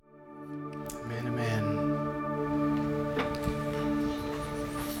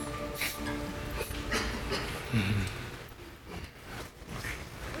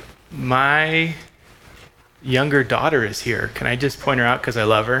My younger daughter is here. Can I just point her out because I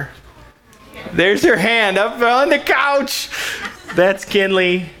love her? There's her hand up on the couch. That's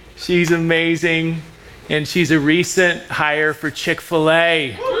Kinley. She's amazing. And she's a recent hire for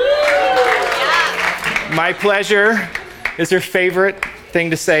Chick-fil-A. My pleasure is her favorite thing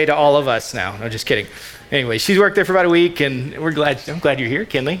to say to all of us now. No, just kidding. Anyway, she's worked there for about a week, and I'm glad you're here,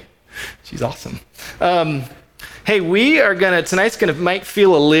 Kinley. She's awesome. Hey, tonight's might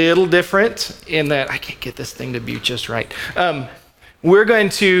feel a little different in that I can't get this thing to be just right. We're going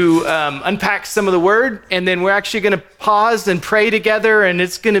to unpack some of the word, and then we're actually going to pause and pray together, and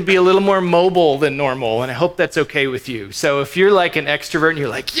it's going to be a little more mobile than normal, and I hope that's okay with you. So if you're like an extrovert and you're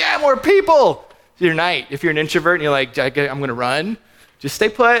like, yeah, more people, it's your night. If you're an introvert and you're like, I'm going to run, just stay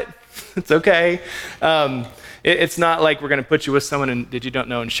put. It's okay. It's not like we're going to put you with someone that you don't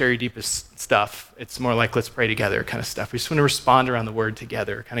know and share your deepest stuff. It's more like let's pray together kind of stuff. We just want to respond around the word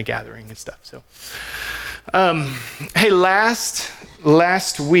together, kind of gathering and stuff. So, hey, last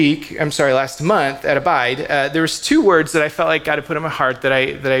month at Abide, there was two words that I felt like God had put in my heart that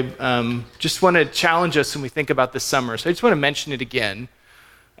I just want to challenge us when we think about this summer. So I just want to mention it again.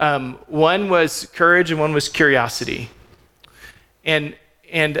 One was courage and one was curiosity. And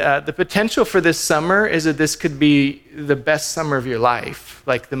the potential for this summer is that this could be the best summer of your life,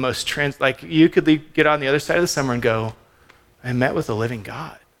 like the most like you could get on the other side of the summer and go, I met with a living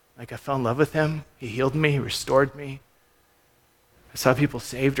God. Like I fell in love with him. He healed me. He restored me. I saw people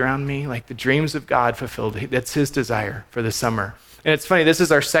saved around me. Like the dreams of God fulfilled. That's his desire for the summer. And it's funny, this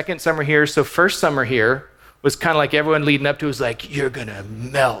is our second summer here. So first summer here was kind of like everyone leading up to it was like, you're going to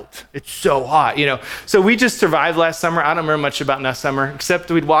melt. It's so hot, So we just survived last summer. I don't remember much about last summer,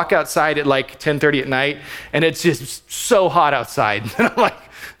 except we'd walk outside at like 10:30 at night, and it's just so hot outside. And I'm like,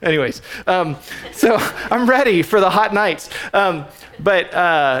 anyways. So I'm ready for the hot nights.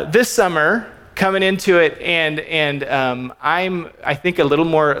 But this summer, coming into it, and I think a little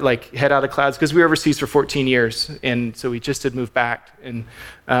more like head out of clouds because we were overseas for 14 years, and so we just had moved back, and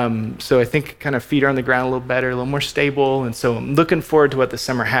so I think kind of feet are on the ground a little better, a little more stable, and so I'm looking forward to what the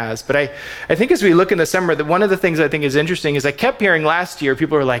summer has. But I think as we look in the summer, one of the things I think is interesting is I kept hearing last year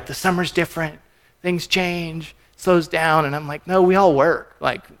people were like, the summer's different, things change, slows down, and I'm like, no, we all work,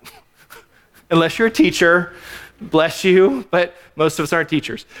 like unless you're a teacher, bless you, but most of us aren't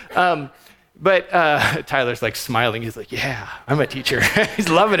teachers. But Tyler's like smiling. He's like, yeah, I'm a teacher. He's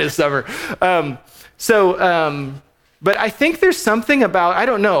loving his summer. But I think there's something about, I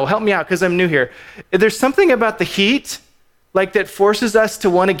don't know, help me out because I'm new here. There's something about the heat like that forces us to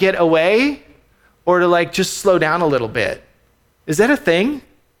want to get away or to like just slow down a little bit. Is that a thing? Do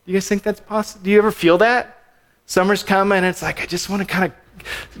you guys think that's possible? Do you ever feel that? Summer's coming and it's like, I just want to kind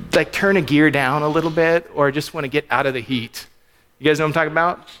of like turn a gear down a little bit or I just want to get out of the heat. You guys know what I'm talking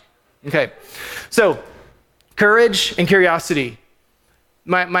about? Okay, so courage and curiosity.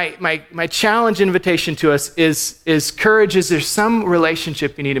 My challenge invitation to us is courage. Is there some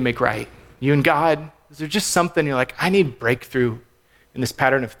relationship you need to make right? You and God? Is there just something you're like, I need breakthrough in this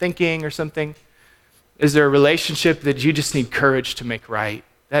pattern of thinking or something? Is there a relationship that you just need courage to make right?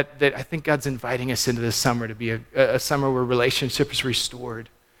 That I think God's inviting us into this summer to be a summer where relationship is restored.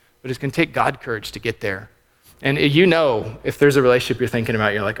 But it's going to take God courage to get there. And if there's a relationship you're thinking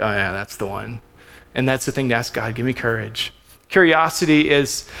about, you're like, oh yeah, that's the one. And that's the thing to ask God, give me courage. Curiosity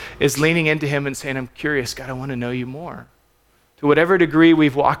is leaning into him and saying, I'm curious, God, I want to know you more. To whatever degree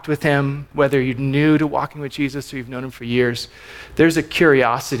we've walked with him, whether you're new to walking with Jesus or you've known him for years, there's a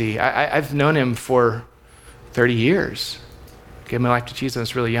curiosity. I've known him for 30 years. Gave my life to Jesus when I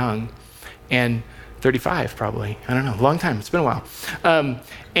was really young. And 35 probably, I don't know, long time, it's been a while.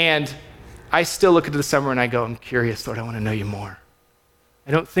 And I still look into the summer and I go, I'm curious, Lord, I want to know you more.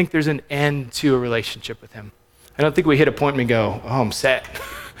 I don't think there's an end to a relationship with him. I don't think we hit a point and we go, oh, I'm set.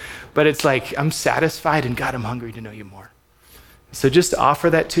 But it's like, I'm satisfied and God, I'm hungry to know you more. So just to offer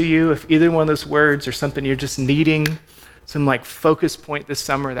that to you, if either one of those words or something you're just needing, some like focus point this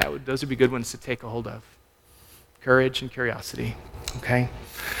summer, those would be good ones to take a hold of. Courage and curiosity, okay?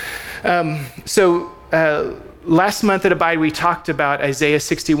 Last month at Abide, we talked about Isaiah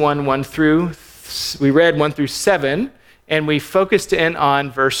 61, we read 1 through 7, and we focused in on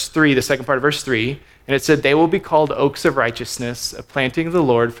verse 3, the second part of verse 3, and it said, they will be called oaks of righteousness, a planting of the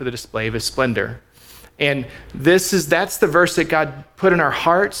Lord for the display of his splendor. And that's the verse that God put in our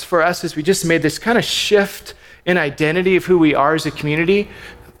hearts for us as we just made this kind of shift in identity of who we are as a community.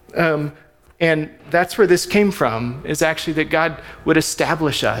 And that's where this came from, is actually that God would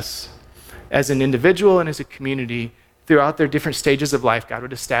establish us as an individual and as a community throughout their different stages of life, God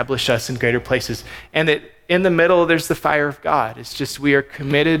would establish us in greater places. And that in the middle, there's the fire of God. It's just we are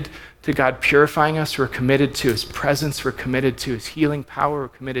committed to God purifying us. We're committed to his presence. We're committed to his healing power. We're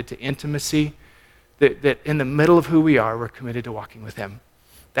committed to intimacy. That in the middle of who we are, we're committed to walking with him.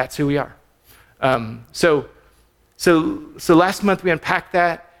 That's who we are. So last month we unpacked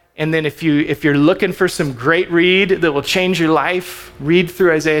that. And then if you're looking for some great read that will change your life, read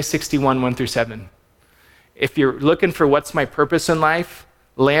through Isaiah 61, 1 through 7. If you're looking for what's my purpose in life,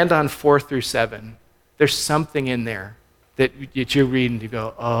 land on 4 through 7. There's something in there that you read and you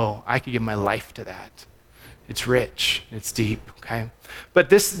go, oh, I could give my life to that. It's rich, it's deep, okay? But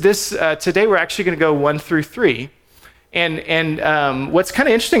today we're actually gonna go 1 through 3. And what's kind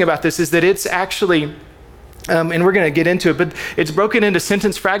of interesting about this is that it's actually, and we're going to get into it, but it's broken into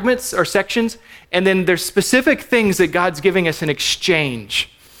sentence fragments or sections, and then there's specific things that God's giving us in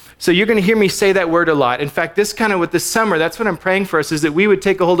exchange. So you're going to hear me say that word a lot. In fact, this kind of with this summer, that's what I'm praying for us, is that we would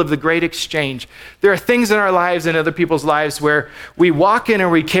take a hold of the great exchange. There are things in our lives and other people's lives where we walk in or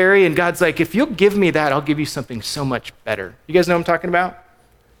we carry, and God's like, if you'll give me that, I'll give you something so much better. You guys know what I'm talking about?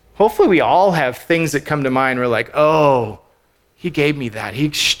 Hopefully we all have things that come to mind. We're like, oh, he gave me that. He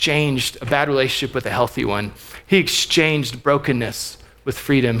exchanged a bad relationship with a healthy one. He exchanged brokenness with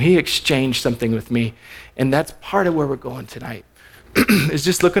freedom. He exchanged something with me. And that's part of where we're going tonight, is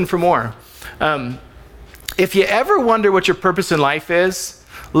just looking for more. If you ever wonder what your purpose in life is,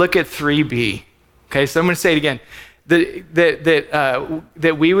 look at 3b. Okay, so I'm going to say it again.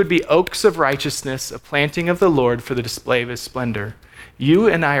 That we would be oaks of righteousness, a planting of the Lord for the display of his splendor. You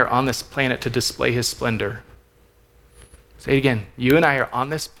and I are on this planet to display his splendor. Say it again. You and I are on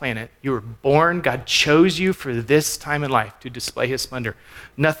this planet. You were born. God chose you for this time in life to display his splendor.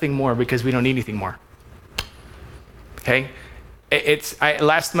 Nothing more, because we don't need anything more. Okay?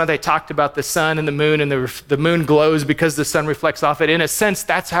 Last month I talked about the sun and the moon, and the moon glows because the sun reflects off it. In a sense,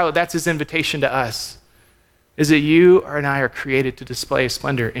 that's his invitation to us, is that you and I are created to display his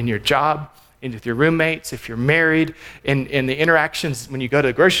splendor in your job, and with your roommates, if you're married, in the interactions when you go to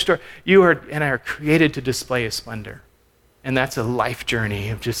the grocery store. You and I are created to display his splendor. And that's a life journey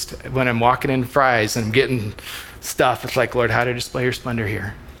of just, when I'm walking in Fry's and I'm getting stuff, it's like, Lord, how do I display your splendor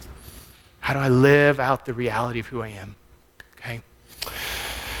here? How do I live out the reality of who I am? Okay.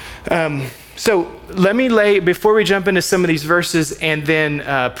 So let me before we jump into some of these verses and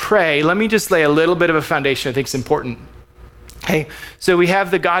then pray, let me just lay a little bit of a foundation I think is important. Okay. So we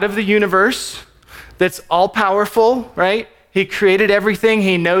have the God of the universe that's all powerful, right? He created everything.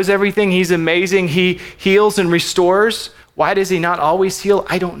 He knows everything. He's amazing. He heals and restores. Why does he not always heal?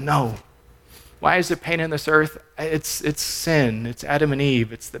 I don't know. Why is there pain on this earth? It's sin. It's Adam and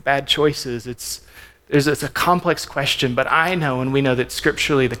Eve. It's the bad choices. It's a complex question, but I know, and we know that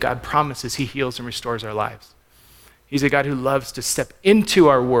scripturally that God promises he heals and restores our lives. He's a God who loves to step into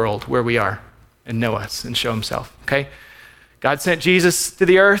our world where we are and know us and show himself, okay? God sent Jesus to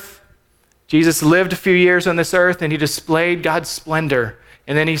the earth. Jesus lived a few years on this earth, and he displayed God's splendor.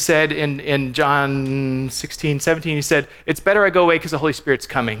 And then he said in John 16, 17, he said, it's better I go away because the Holy Spirit's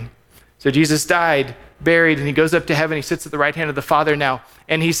coming. So Jesus died, buried, and he goes up to heaven. He sits at the right hand of the Father now.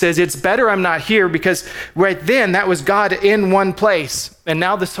 And he says, it's better I'm not here, because right then that was God in one place. And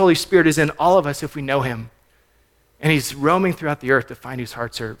now this Holy Spirit is in all of us if we know him. And he's roaming throughout the earth to find whose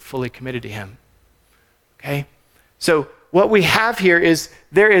hearts are fully committed to him. Okay? So what we have here is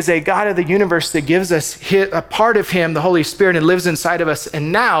there is a God of the universe that gives us a part of him, the Holy Spirit, and lives inside of us.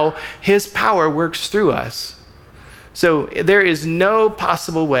 And now his power works through us. So there is no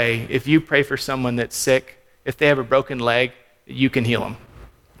possible way, if you pray for someone that's sick, if they have a broken leg, you can heal them.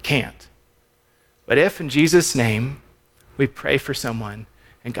 Can't. But if in Jesus' name we pray for someone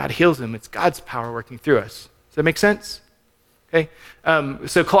and God heals them, it's God's power working through us. Does that make sense? Okay.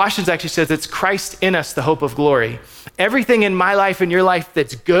 So Colossians actually says it's Christ in us, the hope of glory. Everything in my life and your life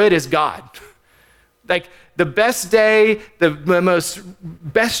that's good is God. Like the best day, the most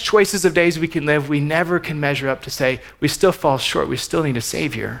best choices of days we can live, we never can measure up to say we still fall short. We still need a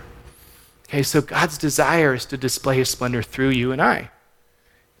savior. Okay. So God's desire is to display his splendor through you and I.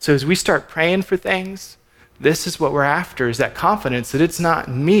 So as we start praying for things, this is what we're after, is that confidence that it's not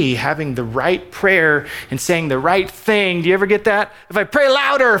me having the right prayer and saying the right thing. Do you ever get that? If I pray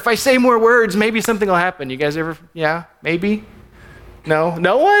louder, if I say more words, maybe something will happen. You guys ever, yeah, maybe? No?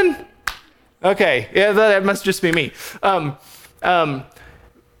 No one? Okay, yeah, that must just be me. But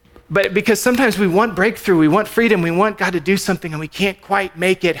because sometimes we want breakthrough, we want freedom, we want God to do something, and we can't quite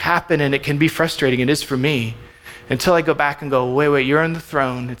make it happen, and it can be frustrating. It is for me. Until I go back and go, wait, you're on the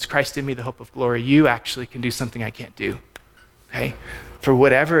throne. It's Christ in me, the hope of glory. You actually can do something I can't do. Okay? for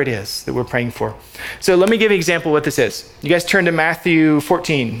whatever it is that we're praying for. So let me give you an example of what this is. You guys turn to Matthew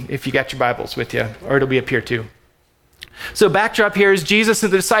 14 if you got your Bibles with you, or it'll be up here too. So backdrop here is Jesus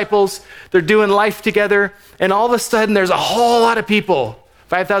and the disciples. They're doing life together, and all of a sudden there's a whole lot of people,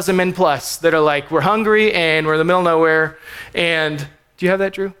 5,000 men plus, that are like, we're hungry and we're in the middle of nowhere. And do you have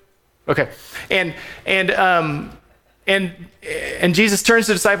that, Drew? Okay. And Jesus turns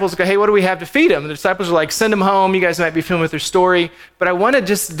to the disciples and goes, hey, what do we have to feed them? And the disciples are like, send them home. You guys might be familiar with their story. But I wanted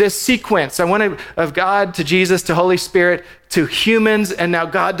just this sequence. I wanted of God to Jesus to Holy Spirit to humans, and now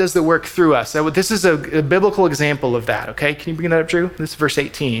God does the work through us. So this is a biblical example of that, okay? Can you bring that up, Drew? This is verse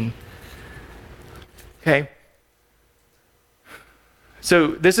 18. Okay. So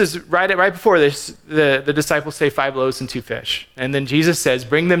this is right before this, the disciples say 5 loaves and 2 fish. And then Jesus says,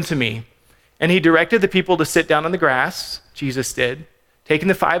 bring them to me. And he directed the people to sit down on the grass, Jesus did. Taking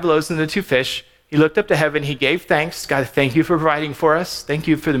the 5 loaves and the 2 fish, he looked up to heaven, he gave thanks. God, thank you for providing for us. Thank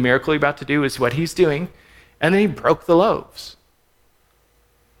you for the miracle you're about to do is what he's doing. And then he broke the loaves.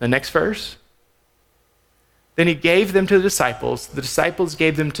 The next verse. Then he gave them to the disciples. The disciples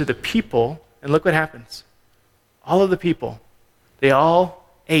gave them to the people. And look what happens. All of the people, they all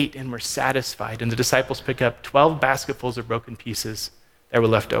ate and were satisfied. And the disciples pick up 12 basketfuls of broken pieces that were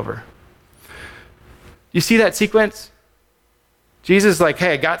left over. You see that sequence? Jesus is like,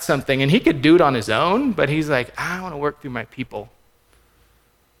 hey, I got something. And he could do it on his own, but he's like, I want to work through my people.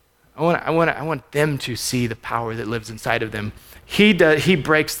 I want them to see the power that lives inside of them. He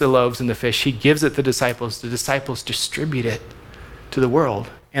breaks the loaves and the fish. He gives it to the disciples. The disciples distribute it to the world.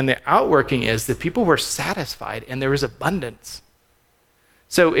 And the outworking is that people were satisfied and there was abundance.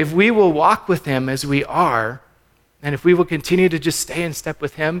 So if we will walk with him as we are, and if we will continue to just stay in step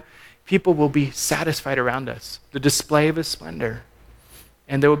with him, people will be satisfied around us. The display of his splendor.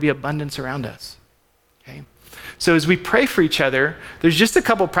 And there will be abundance around us. Okay? So as we pray for each other, there's just a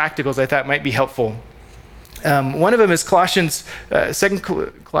couple practicals I thought might be helpful. One of them is Colossians 2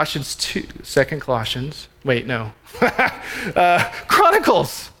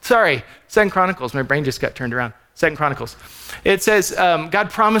 Chronicles. Sorry, 2 Chronicles. My brain just got turned around. 2 Chronicles. It says, God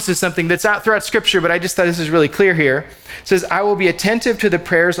promises something that's out throughout Scripture, but I just thought this is really clear here. It says, I will be attentive to the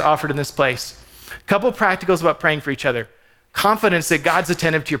prayers offered in this place. A couple practicals about praying for each other. Confidence that God's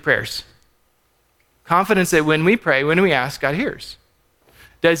attentive to your prayers. Confidence that when we pray, when we ask, God hears.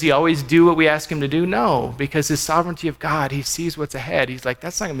 Does he always do what we ask him to do? No, because his sovereignty of God, he sees what's ahead. He's like,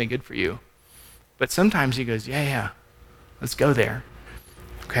 that's not going to be good for you. But sometimes he goes, yeah, let's go there.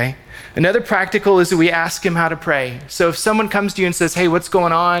 Okay? Another practical is that we ask him how to pray. So if someone comes to you and says, hey, what's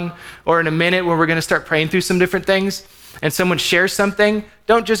going on? Or in a minute when we're going to start praying through some different things, and someone shares something,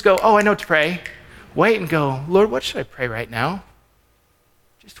 don't just go, oh, I know what to pray. Wait and go, Lord, what should I pray right now?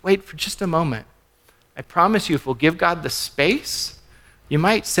 Just wait for just a moment. I promise you, if we'll give God the space, you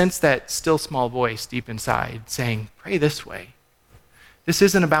might sense that still small voice deep inside saying, pray this way. This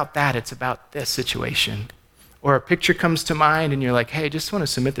isn't about that, it's about this situation. Or a picture comes to mind and you're like, hey, I just want to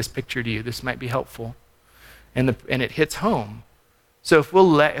submit this picture to you. This might be helpful. And it hits home. So if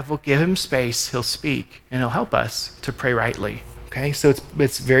we'll give him space, he'll speak and he'll help us to pray rightly. Okay, so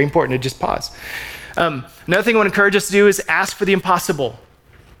it's very important to just pause. Another thing I want to encourage us to do is ask for the impossible.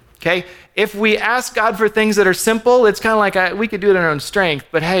 Okay, if we ask God for things that are simple, it's kind of like we could do it in our own strength,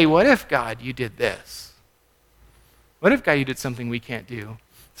 but hey, what if God, you did this? What if God, you did something we can't do?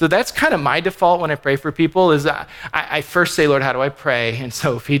 So that's kind of my default when I pray for people is I first say, Lord, how do I pray? And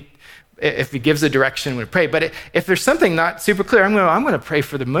so if he gives a direction, we pray. But if there's something not super clear, I'm going to pray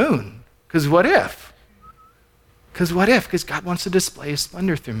for the moon. Because what if? Because God wants to display his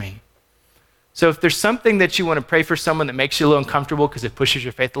splendor through me. So if there's something that you want to pray for someone that makes you a little uncomfortable because it pushes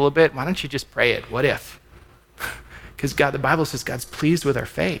your faith a little bit, why don't you just pray it? What if? Because the Bible says God's pleased with our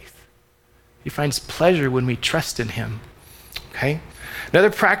faith. He finds pleasure when we trust in him. Okay? Another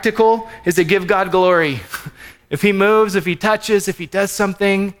practical is to give God glory. If he moves, if he touches, if he does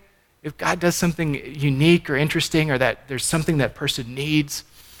something, if God does something unique or interesting or that there's something that person needs,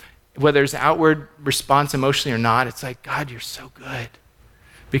 whether there's an outward response emotionally or not, it's like, God, you're so good.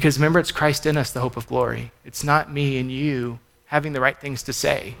 Because remember, it's Christ in us, the hope of glory. It's not me and you having the right things to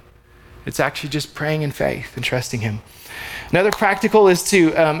say. It's actually just praying in faith and trusting him. Another practical is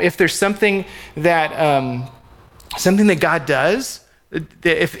to, if there's something that God does,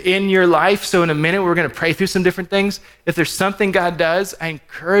 if in your life, so in a minute we're going to pray through some different things. If there's something God does, I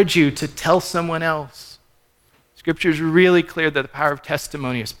encourage you to tell someone else. Scripture is really clear that the power of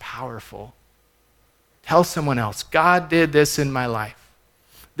testimony is powerful. Tell someone else, God did this in my life.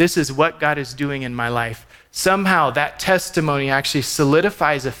 This is what God is doing in my life. Somehow that testimony actually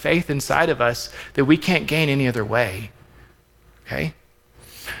solidifies a faith inside of us that we can't gain any other way. Okay?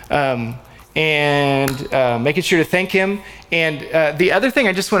 and making sure to thank him. And the other thing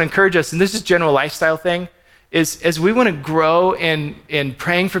I just want to encourage us, and this is general lifestyle thing, is as we want to grow in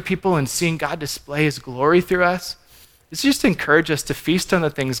praying for people and seeing God display his glory through us, it's just to encourage us to feast on the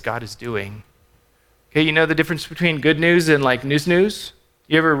things God is doing. Okay, you know the difference between good news and like news?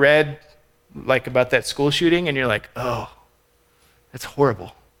 You ever read like about that school shooting and you're like, oh, that's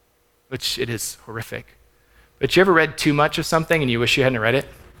horrible, which it is horrific. But you ever read too much of something and you wish you hadn't read it?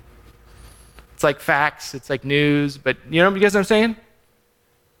 It's like facts, it's like news, but you guys know what I'm saying?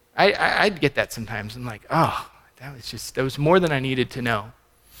 I'd get that sometimes. I'm like, oh, that was more than I needed to know.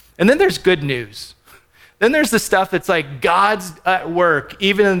 And then there's good news. Then there's the stuff that's like God's at work,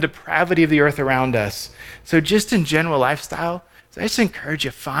 even in the depravity of the earth around us. So just in general lifestyle, so I just encourage you,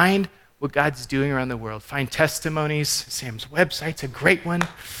 find what God's doing around the world. Find testimonies. Sam's website's a great one,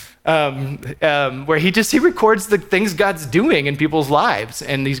 where he records the things God's doing in people's lives.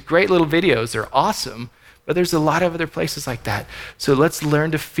 And these great little videos are awesome. But there's a lot of other places like that. So let's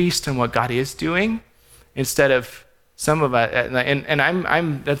learn to feast on what God is doing instead of some of us.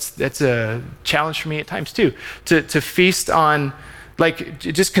 And that's a challenge for me at times too, to feast on, like,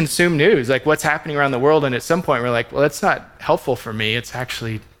 just consume news, like what's happening around the world. And at some point we're like, well, that's not helpful for me. It's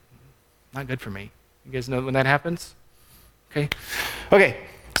actually not good for me. You guys know when that happens? Okay,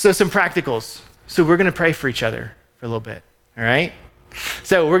 so some practicals. So we're going to pray for each other for a little bit, all right?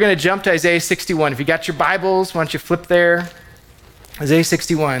 So we're going to jump to Isaiah 61. If you got your Bibles, why don't you flip there? Isaiah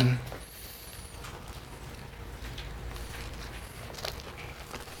 61.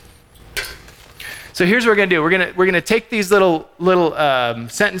 So here's what we're going to do. We're going to take these little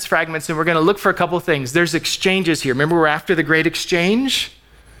sentence fragments and we're going to look for a couple of things. There's exchanges here. Remember, we're after the great exchange?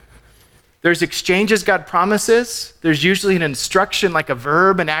 There's exchanges God promises. There's usually an instruction, like a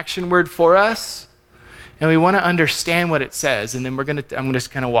verb, an action word for us. And we want to understand what it says. And then I'm going to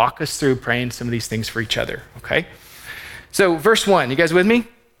just kind of walk us through praying some of these things for each other, okay? So verse 1, you guys with me?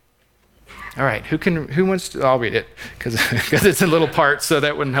 All right, who wants to, I'll read it because it's in little parts, so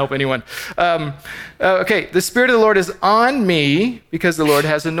that wouldn't help anyone. Okay, the Spirit of the Lord is on me because the Lord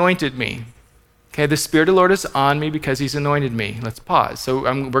has anointed me. Okay, the Spirit of the Lord is on me because he's anointed me. Let's pause. So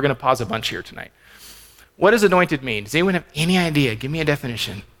we're going to pause a bunch here tonight. What does anointed mean? Does anyone have any idea? Give me a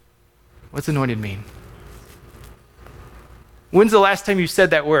definition. What's anointed mean? When's the last time you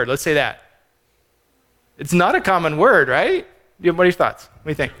said that word? Let's say that. It's not a common word, right? What are your thoughts? What do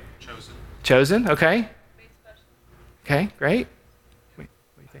you think? Chosen. Chosen, okay. Okay, great. What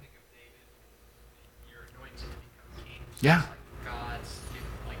do you think? Of David, you're anointed to become king. Yeah. Like God's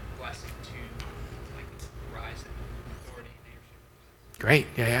blessing to rise in authority and leadership. Great,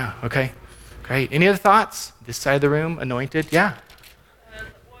 yeah, okay. Great. Any other thoughts? This side of the room, anointed, yeah. The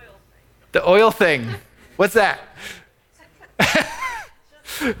oil thing. The oil thing. What's that?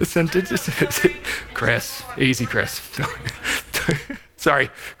 Chris, easy, Chris. Sorry,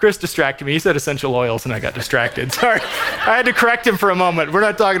 Chris distracted me. He said essential oils and I got distracted. Sorry, I had to correct him for a moment. We're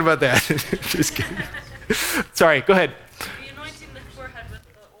not talking about that. Just kidding. Sorry, go ahead. The anointing the forehead with the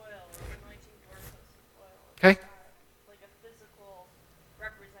oil, or anointing doorposts with oil. Okay. Like a physical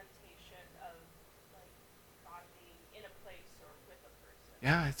representation of like God being in a place or with a person.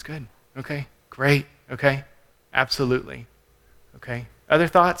 Yeah, it's good. Okay, great. Okay, absolutely. Okay. Other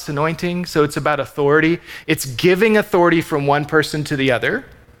thoughts? Anointing. So it's about authority. It's giving authority from one person to the other.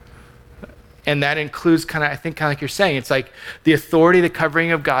 And that includes kind of like you're saying, it's like the authority, the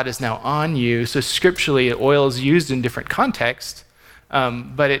covering of God is now on you. So scripturally, oil is used in different contexts,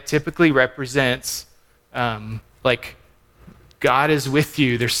 but it typically represents like God is with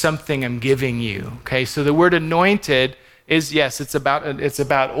you. There's something I'm giving you. Okay. So the word anointed is, yes, it's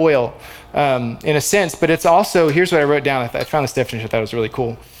about oil in a sense, but it's also, here's what I wrote down. I found this definition, I thought it was really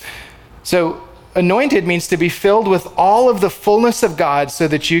cool. So anointed means to be filled with all of the fullness of God so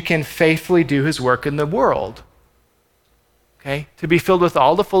that you can faithfully do his work in the world. Okay? To be filled with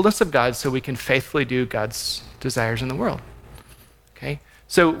all the fullness of God so we can faithfully do God's desires in the world. Okay?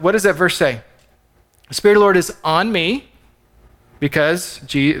 So what does that verse say? The Spirit of the Lord is on me because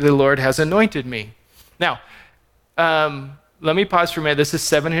the Lord has anointed me. Now, let me pause for a minute. This is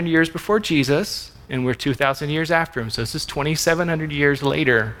 700 years before Jesus, and we're 2,000 years after him. So this is 2,700 years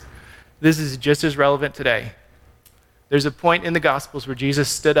later. This is just as relevant today. There's a point in the Gospels where Jesus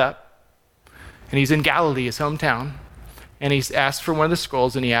stood up, and he's in Galilee, his hometown, and he's asked for one of the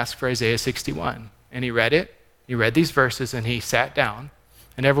scrolls, and he asked for Isaiah 61. And he read it. He read these verses, and he sat down,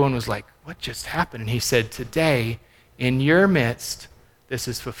 and everyone was like, what just happened? And he said, today, in your midst, this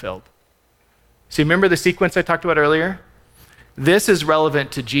is fulfilled. So you remember the sequence I talked about earlier? This is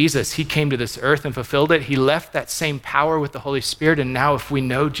relevant to Jesus. He came to this earth and fulfilled it. He left that same power with the Holy Spirit. And now if we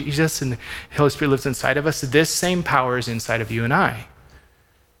know Jesus and the Holy Spirit lives inside of us, this same power is inside of you and I.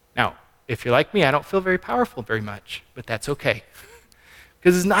 Now, if you're like me, I don't feel very powerful very much, but that's okay.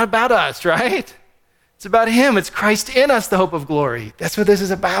 Because it's not about us, right? It's about him. It's Christ in us, the hope of glory. That's what this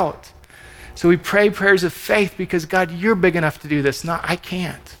is about. So we pray prayers of faith because, God, you're big enough to do this. Not, I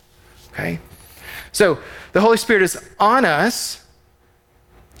can't. Okay? So the Holy Spirit is on us,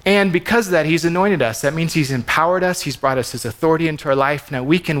 and because of that, he's anointed us. That means he's empowered us. He's brought us his authority into our life. Now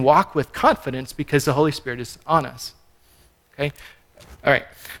we can walk with confidence because the Holy Spirit is on us. Okay? All right.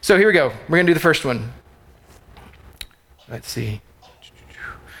 So here we go. We're going to do the first one. Let's see.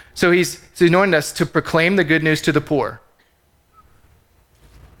 So he's anointed us to proclaim the good news to the poor.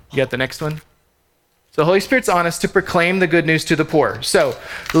 You got the next one? So the Holy Spirit's on us to proclaim the good news to the poor. So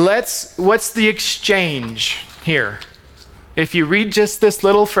what's the exchange here? If you read just this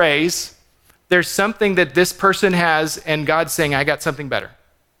little phrase, there's something that this person has and God's saying, I got something better.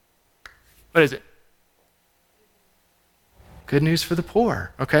 What is it? Good news for the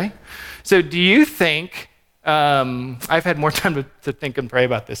poor, okay? So do you think, I've had more time to think and pray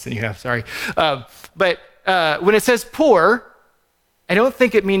about this than you have, sorry. But when it says poor, I don't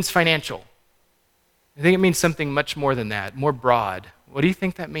think it means financial. I think it means something much more than that, more broad. What do you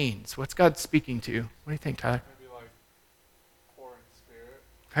think that means? What's God speaking to? What do you think, Tyler? Maybe like poor in spirit.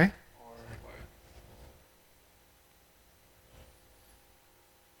 Okay. Or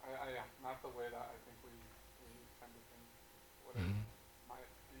like, not the way that I think we tend to think what it might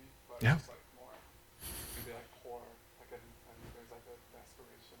be, but Yeah. just like more, maybe like poor, like and there's like a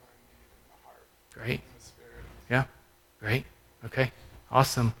desperation or a need in the heart, Great. in the spirit. Yeah. Great. Okay.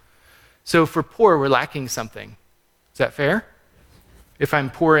 Awesome. So for poor, we're lacking something. Is that fair? If I'm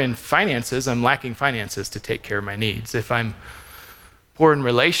poor in finances, I'm lacking finances to take care of my needs. If I'm poor in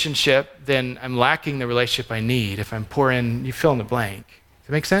relationship, then I'm lacking the relationship I need. If I'm poor in, you fill in the blank. Does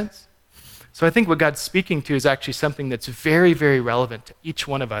that make sense? So I think what God's speaking to is actually something that's very, very relevant to each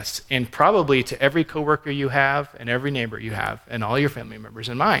one of us, and probably to every coworker you have and every neighbor you have and all your family members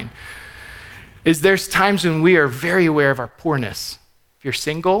and mine, is there's times when we are very aware of our poorness. If you're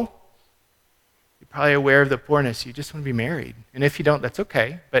single, you're probably aware of the poorness. You just want to be married. And if you don't, that's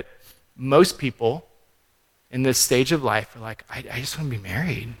okay. But most people in this stage of life are like, I just want to be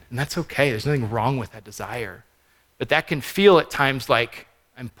married. And that's okay. There's nothing wrong with that desire. But that can feel at times like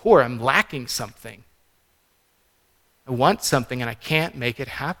I'm poor. I'm lacking something. I want something and I can't make it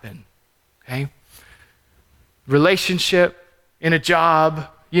happen. Okay? Relationship, in a job,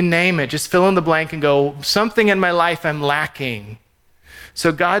 you name it. Just fill in the blank and go, something in my life I'm lacking.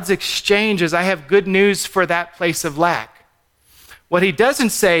 So God's exchange is, I have good news for that place of lack. What he doesn't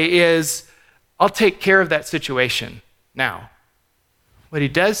say is, I'll take care of that situation now. What he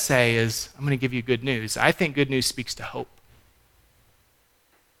does say is, I'm going to give you good news. I think good news speaks to hope.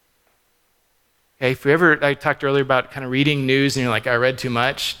 Okay, I talked earlier about kind of reading news and you're like, I read too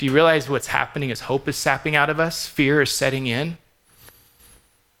much. Do you realize what's happening is hope is sapping out of us? Fear is setting in.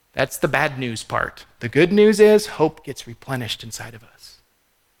 That's the bad news part. The good news is hope gets replenished inside of us.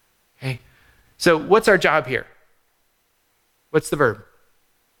 Okay? So what's our job here? What's the verb?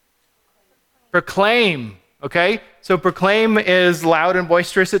 Proclaim. Okay? So proclaim is loud and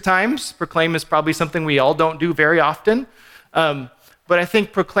boisterous at times. Proclaim is probably something we all don't do very often. But I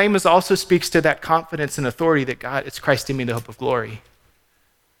think proclaim also speaks to that confidence and authority that God, it's Christ in me, the hope of glory.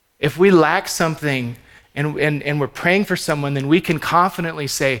 If we lack something and we're praying for someone, then we can confidently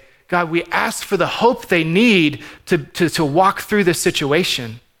say, God, we ask for the hope they need to walk through this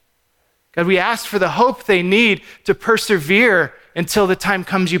situation. God, we ask for the hope they need to persevere until the time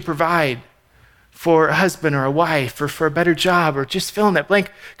comes you provide for a husband or a wife or for a better job or just fill in that blank.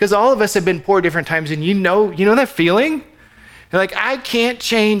 Because all of us have been poor different times and you know that feeling? You're like, I can't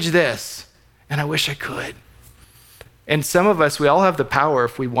change this and I wish I could. And some of us, we all have the power.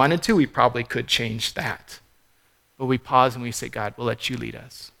 If we wanted to, we probably could change that. But we pause and we say, God, we'll let you lead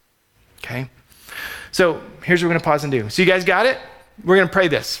us. Okay? So here's what we're going to pause and do. So you guys got it? We're going to pray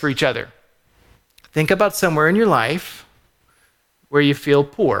this for each other. Think about somewhere in your life where you feel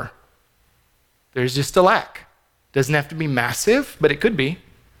poor. There's just a lack. Doesn't have to be massive, but it could be.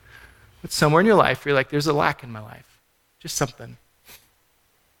 But somewhere in your life where you're like, there's a lack in my life. Just something.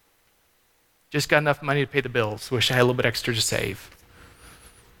 Just got enough money to pay the bills. Wish I had a little bit extra to save.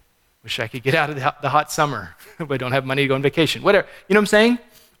 Wish I could get out of the hot summer, but I don't have money to go on vacation. Whatever. You know what I'm saying?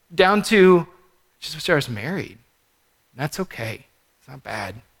 Down to, just wish I was married. That's okay. It's not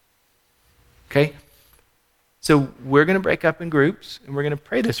bad. Okay? So we're going to break up in groups, and we're going to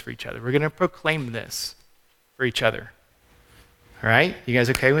pray this for each other. We're going to proclaim this for each other. All right? You guys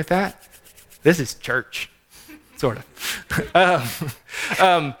okay with that? This is church, sort of.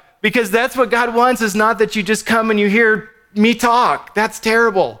 Because that's what God wants, is not that you just come and you hear me talk. That's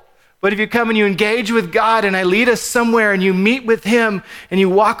terrible. But if you come and you engage with God and I lead us somewhere and you meet with him and you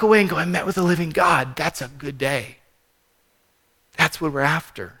walk away and go, I met with the living God, that's a good day. That's what we're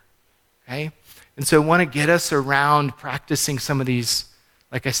after, okay? And so I want to get us around practicing some of these,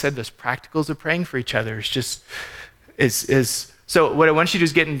 like I said, those practicals of praying for each other. It's just, so what I want you to do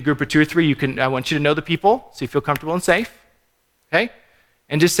is get in a group of 2 or 3. I want you to know the people so you feel comfortable and safe, okay?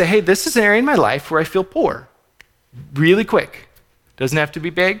 And just say, hey, this is an area in my life where I feel poor. Really quick. Doesn't have to be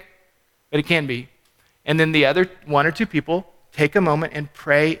big, but it can be. And then the other 1 or 2 people, take a moment and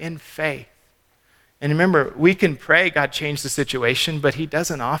pray in faith. And remember, we can pray, God change the situation, but he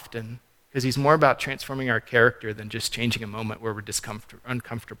doesn't often, because he's more about transforming our character than just changing a moment where we're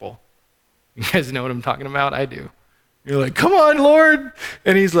uncomfortable. You guys know what I'm talking about? I do. You're like, come on, Lord.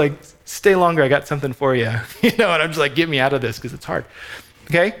 And he's like, stay longer, I got something for you. And I'm just like, get me out of this because it's hard.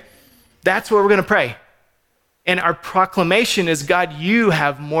 Okay? That's what we're going to pray. And our proclamation is, God, you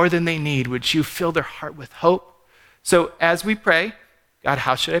have more than they need. Would you fill their heart with hope? So as we pray, God,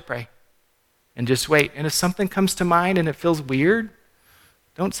 how should I pray? And just wait. And if something comes to mind and it feels weird,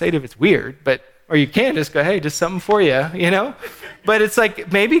 don't say it if it's weird, or you can just go, hey, just something for you, But it's like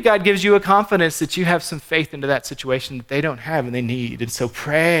maybe God gives you a confidence that you have some faith into that situation that they don't have and they need. And so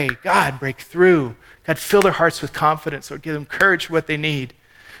pray, God, break through. God, fill their hearts with confidence or give them courage for what they need.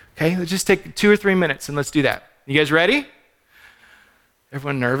 Okay, let's just take 2 or 3 minutes and let's do that. You guys ready?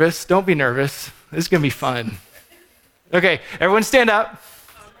 Everyone nervous? Don't be nervous. This is going to be fun. Okay, everyone stand up.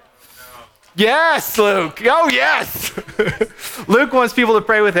 Yes, Luke. Oh, yes. Luke wants people to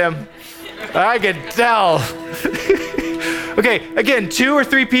pray with him. I can tell. Okay, again, 2 or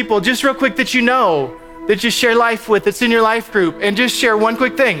 3 people, just real quick that you share life with, that's in your life group, and just share one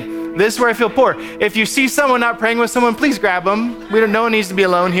quick thing. This is where I feel poor. If you see someone not praying with someone, please grab them. No one needs to be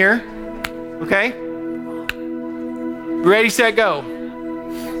alone here. Okay? Ready, set, go.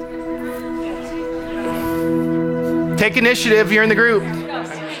 Take initiative. You're in the group.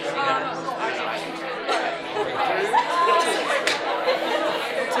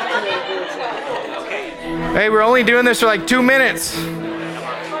 Hey, we're only doing this for like 2 minutes.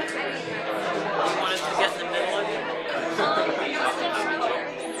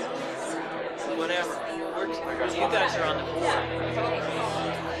 Whatever. You guys are on the board.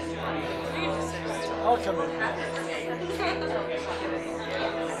 I'll come in.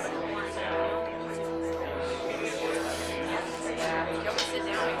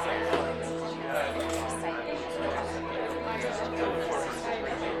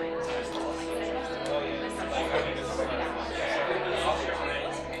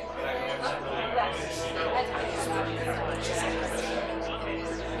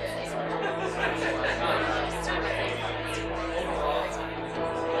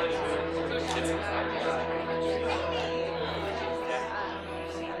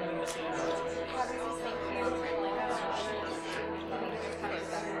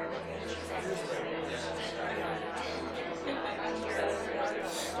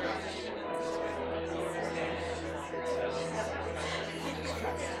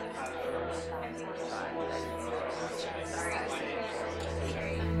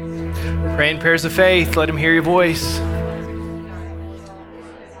 Pray in prayers of faith. Let him hear your voice.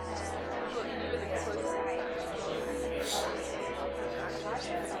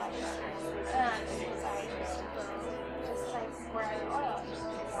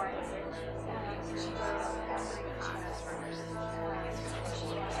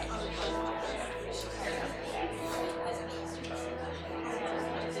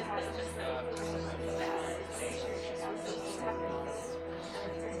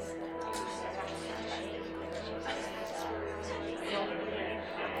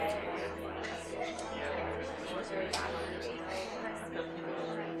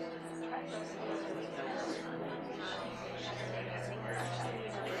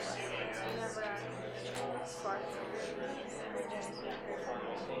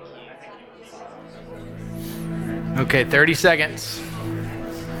 Okay, 30 seconds.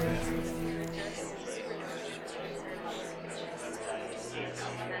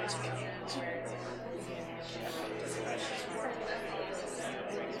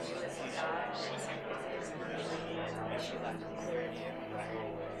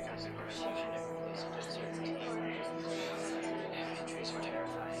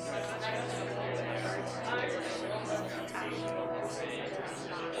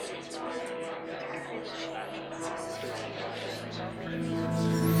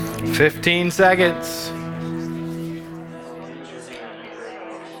 Fifteen seconds.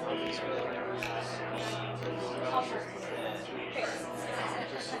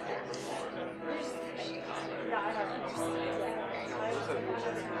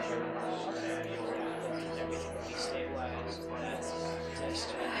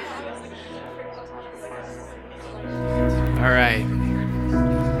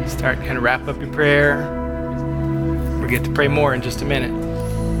 start kind of wrap up your prayer. We'll get to pray more in just a minute.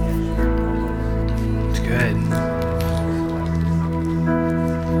 It's good.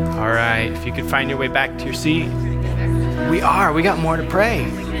 All right, if you could find your way back to your seat. We got more to pray.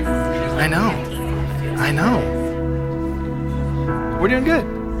 I know. We're doing good.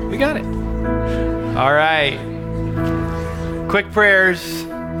 We got it. All right. Quick prayers.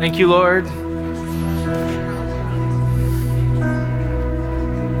 Thank you, Lord.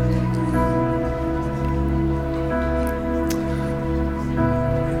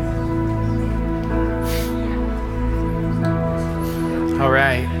 All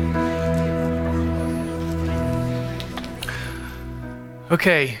right.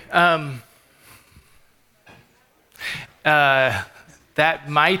 Okay. That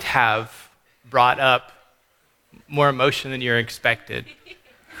might have brought up more emotion than you're expected,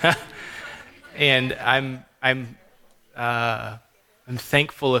 and I'm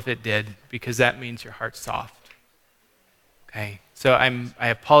thankful if it did, because that means your heart's soft. Okay. So I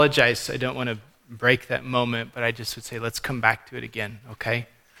apologize. I don't want to break that moment, but I just would say, let's come back to it again, okay?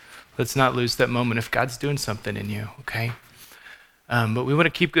 Let's not lose that moment if God's doing something in you, okay? But we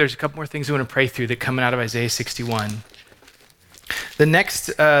want to there's a couple more things we want to pray through that coming out of Isaiah 61. The next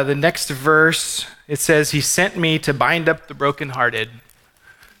verse, it says, He sent me to bind up the brokenhearted.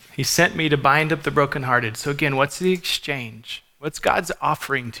 He sent me to bind up the brokenhearted. So again, what's the exchange? What's God's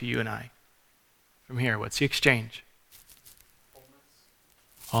offering to you and I? From here, what's the exchange?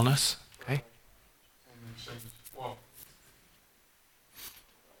 Wholeness, okay? In exchange, well,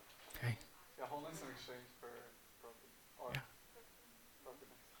 Okay. yeah, wholeness in exchange for brokenness.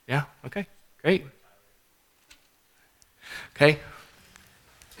 Yeah, okay, great. Okay.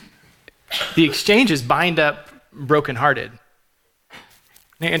 The exchange is bind up brokenhearted.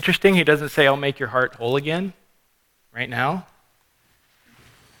 Isn't it interesting? He doesn't say, I'll make your heart whole again right now.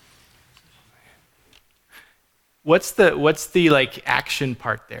 What's the like action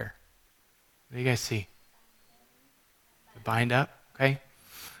part there? What do you guys see? The bind up, okay?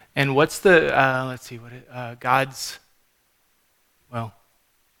 And what's the, God's, well,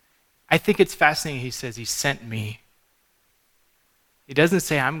 I think it's fascinating. He says he sent me. He doesn't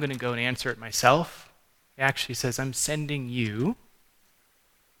say I'm going to go and answer it myself. He actually says I'm sending you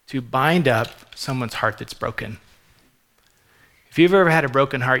to bind up someone's heart that's broken. If you've ever had a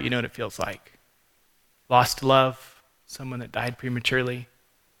broken heart, you know what it feels like. Lost love, someone that died prematurely,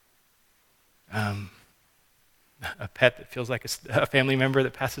 a pet that feels like a family member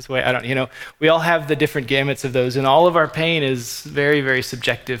that passes away. We all have the different gamuts of those, and all of our pain is very, very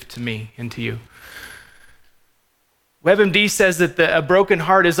subjective to me and to you. WebMD says that a broken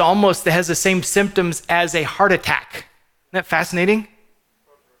heart has the same symptoms as a heart attack. Isn't that fascinating?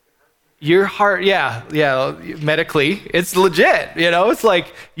 Your heart, yeah, medically, it's legit, it's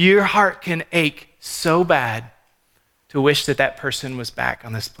like your heart can ache so bad to wish that person was back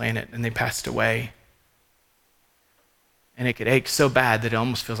on this planet and they passed away. And it could ache so bad that it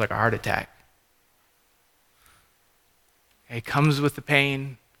almost feels like a heart attack. It comes with the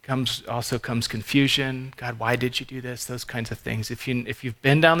pain, also comes confusion. God, why did you do this? Those kinds of things. If you've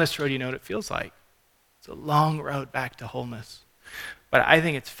been down this road, you know what it feels like. It's a long road back to wholeness. But I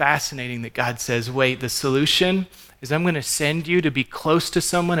think it's fascinating that God says, wait, the solution is I'm going to send you to be close to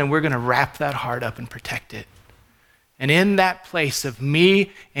someone, and we're going to wrap that heart up and protect it. And in that place of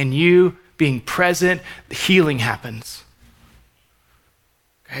me and you being present, the healing happens.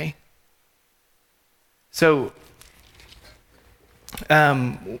 Okay? So,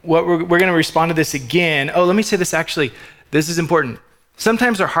 what we're going to respond to this again. Oh, let me say this actually. This is important.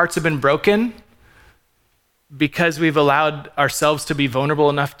 Sometimes our hearts have been broken because we've allowed ourselves to be vulnerable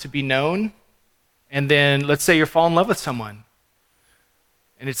enough to be known. And then let's say you're falling in love with someone.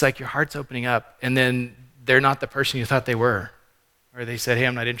 And it's like your heart's opening up, and then they're not the person you thought they were. Or they said, hey,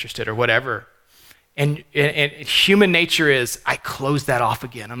 I'm not interested, or whatever. And human nature is, I close that off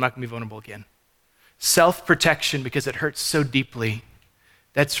again. I'm not going to be vulnerable again. Self-protection, because it hurts so deeply.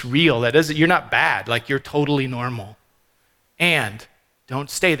 That's real. You're not bad. Like, you're totally normal. And don't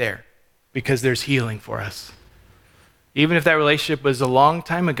stay there, because there's healing for us. Even if that relationship was a long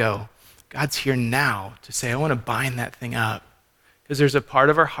time ago, God's here now to say, I want to bind that thing up. Because there's a part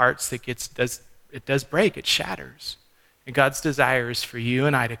of our hearts that does break, it shatters. And God's desire is for you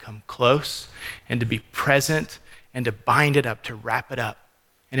and I to come close and to be present and to bind it up, to wrap it up.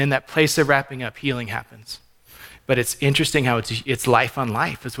 And in that place of wrapping up, healing happens. But it's interesting how it's life on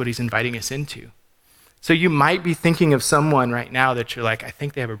life is what he's inviting us into. So you might be thinking of someone right now that you're like, I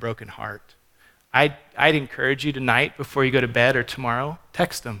think they have a broken heart. I'd encourage you tonight before you go to bed or tomorrow,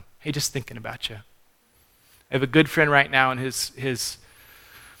 text them. Hey, just thinking about you. I have a good friend right now, and his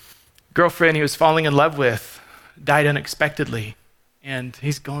girlfriend he was falling in love with died unexpectedly, and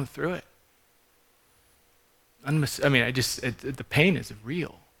he's going through it. The pain is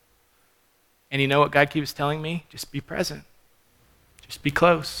real. And you know what God keeps telling me? Just be present. Just be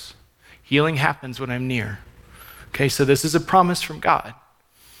close. Healing happens when I'm near. Okay, so this is a promise from God.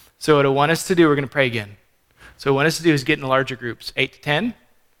 So what I want us to do, we're going to pray again. So what I want us to do is get in larger groups, 8 to 10.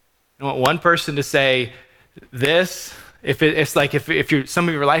 I want one person to say this. If you're some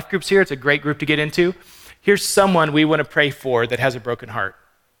of your life groups here, it's a great group to get into. Here's someone we want to pray for that has a broken heart.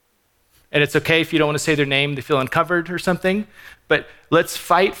 And it's okay if you don't want to say their name, they feel uncovered or something. But let's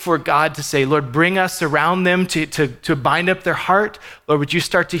fight for God to say, Lord, bring us around them to bind up their heart. Lord, would you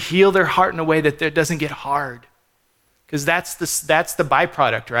start to heal their heart in a way that it doesn't get hard? Because that's the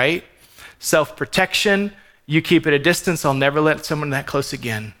byproduct, right? Self-protection. You keep at a distance. I'll never let someone that close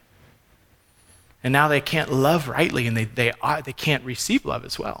again. And now they can't love rightly, and they can't receive love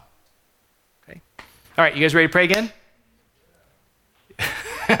as well. Okay. All right, you guys ready to pray again?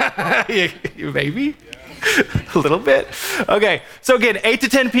 Maybe? A little bit? Okay, so again, 8 to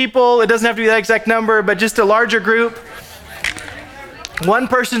 10 people. It doesn't have to be that exact number, but just a larger group. One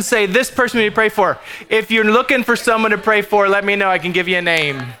person say, this person we need to pray for. If you're looking for someone to pray for, let me know. I can give you a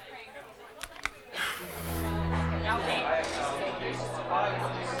name.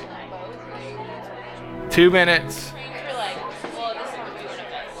 Two minutes.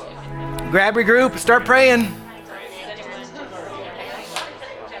 Grab your group, start praying.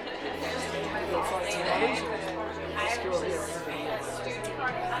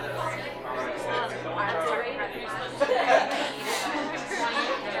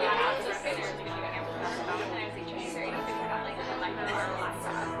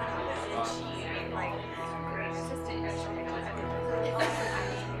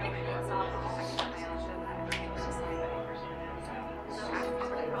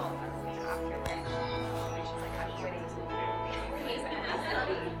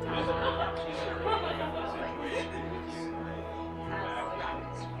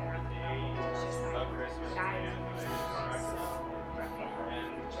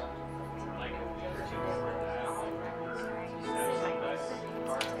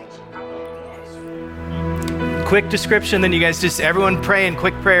 Quick description, then you guys just everyone praying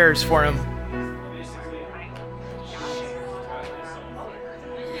quick prayers for him.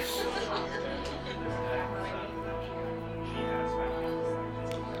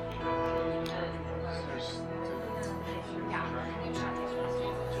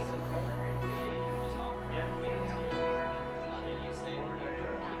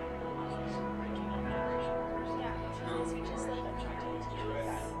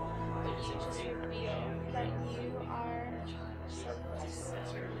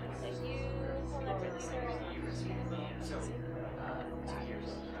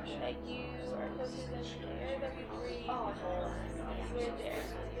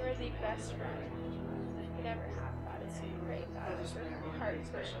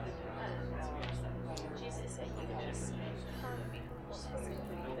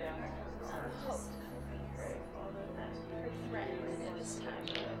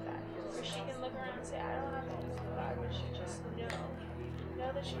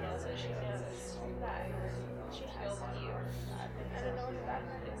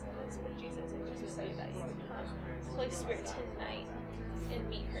 Holy Spirit tonight and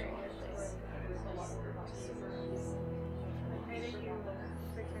meet her in her place.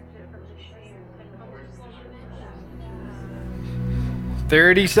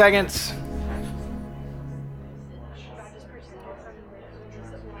 30 seconds.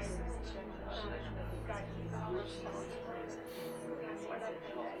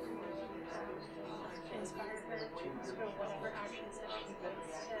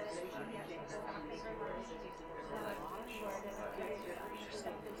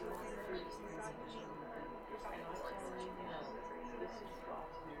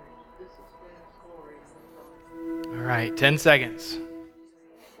 All right, 10 seconds.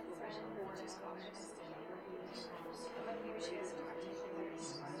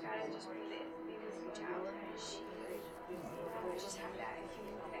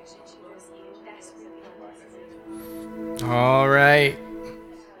 All right.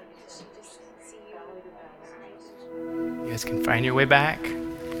 You guys can find your way back.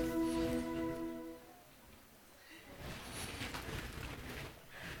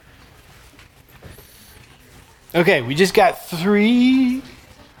 Okay, we just got 3.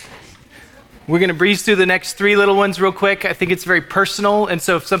 We're going to breeze through the next 3 little ones real quick. I think it's very personal, and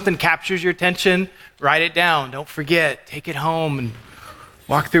so if something captures your attention, write it down. Don't forget. Take it home and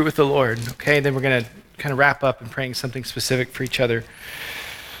walk through it with the Lord. Okay, then we're going to kind of wrap up and praying something specific for each other.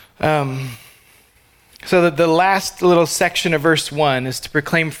 So the last little section of verse 1 is to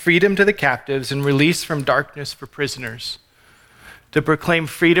proclaim freedom to the captives and release from darkness for prisoners. To proclaim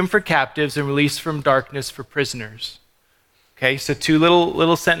freedom for captives and release from darkness for prisoners. Okay, so two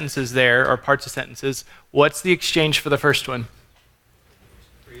little sentences there, or parts of sentences. What's the exchange for the first one?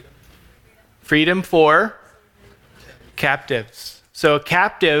 Freedom for captives. So a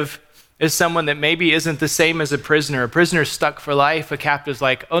captive is someone that maybe isn't the same as a prisoner. A prisoner is stuck for life. A captive's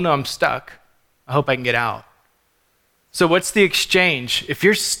like, oh no, I'm stuck. I hope I can get out. So what's the exchange? If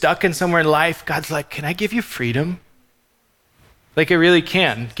you're stuck in somewhere in life, God's like, can I give you freedom? Like I really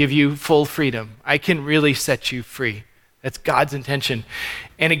can give you full freedom. I can really set you free. That's God's intention.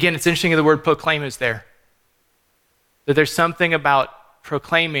 And again, it's interesting that the word proclaim is there. That there's something about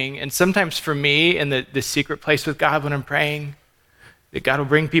proclaiming, and sometimes for me in the secret place with God when I'm praying, that God will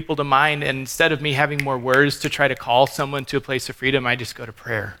bring people to mind, and instead of me having more words to try to call someone to a place of freedom, I just go to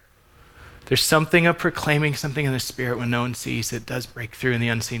prayer. There's something of proclaiming something in the Spirit when no one sees that does break through in the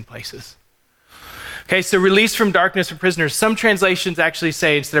unseen places. Okay, so release from darkness for prisoners. Some translations actually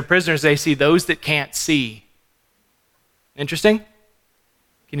say instead of prisoners, they see those that can't see. Interesting?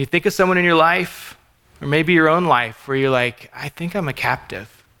 Can you think of someone in your life, or maybe your own life, where you're like, I think I'm a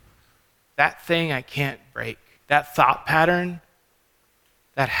captive. That thing I can't break. That thought pattern,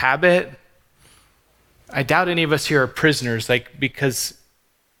 that habit. I doubt any of us here are prisoners, like because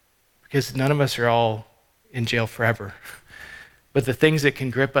none of us are all in jail forever. But the things that can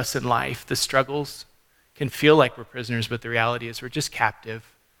grip us in life, the struggles, can feel like we're prisoners, but the reality is we're just captive.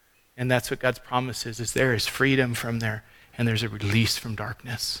 And that's what God's promise is there is freedom from there, and there's a release from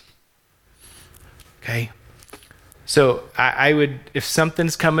darkness. Okay? So I would, if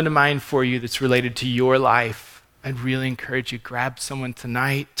something's coming to mind for you that's related to your life, I'd really encourage you, grab someone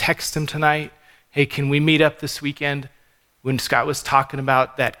tonight, text them tonight. Hey, can we meet up this weekend? When Scott was talking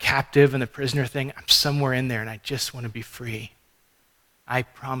about that captive and the prisoner thing, I'm somewhere in there and I just want to be free. I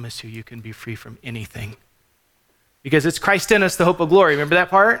promise you, you can be free from anything. Because it's Christ in us, the hope of glory. Remember that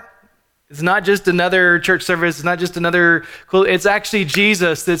part? It's not just another church service. It's not just another cool. It's actually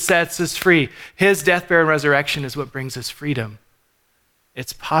Jesus that sets us free. His death, burial, and resurrection is what brings us freedom.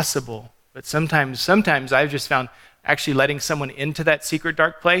 It's possible. But sometimes I've just found actually letting someone into that secret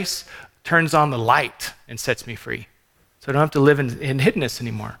dark place turns on the light and sets me free. So I don't have to live in hiddenness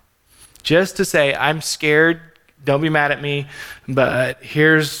anymore. Just to say, I'm scared, don't be mad at me, but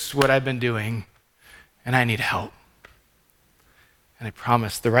here's what I've been doing, and I need help. And I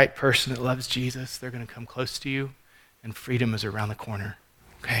promise, the right person that loves Jesus, they're going to come close to you, and freedom is around the corner,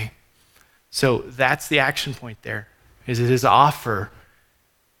 okay? So that's the action point there, is that his offer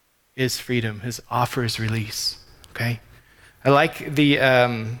is freedom. His offer is release, okay? I like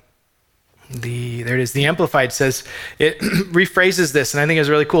there it is, the Amplified says, it rephrases this, and I think it's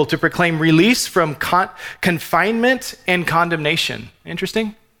really cool, to proclaim release from confinement and condemnation.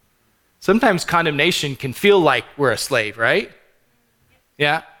 Interesting? Sometimes condemnation can feel like we're a slave, right?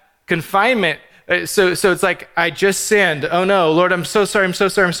 Yeah. Confinement, so it's like, I just sinned. Oh no, Lord, I'm so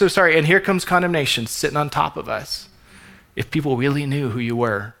sorry. And here comes condemnation sitting on top of us. If people really knew who you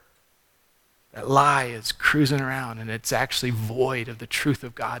were, that lie is cruising around, and it's actually void of the truth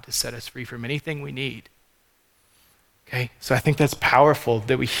of God to set us free from anything we need. Okay, so I think that's powerful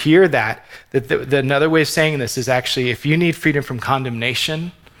that we hear that another way of saying this is actually, if you need freedom from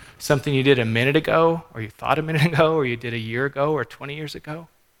condemnation, something you did a minute ago, or you thought a minute ago, or you did a year ago, or 20 years ago,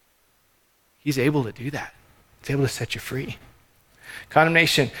 he's able to do that. He's able to set you free.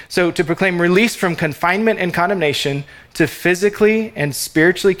 Condemnation. So to proclaim release from confinement and condemnation to physically and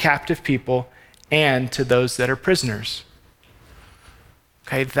spiritually captive people and to those that are prisoners.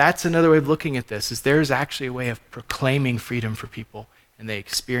 Okay, that's another way of looking at this, is there's actually a way of proclaiming freedom for people, and they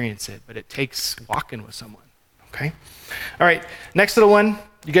experience it, but it takes walking with someone, okay? All right, next little one.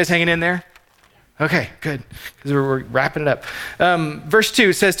 You guys hanging in there? Okay, good, because we're wrapping it up. Verse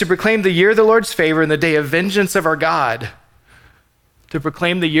 2 says, to proclaim the year of the Lord's favor and the day of vengeance of our God. To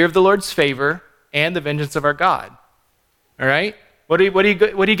proclaim the year of the Lord's favor and the vengeance of our God. All right? What do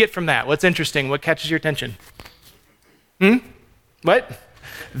you get from that? What's interesting? What catches your attention? What?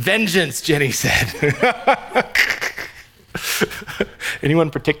 Vengeance, Jenny said. Anyone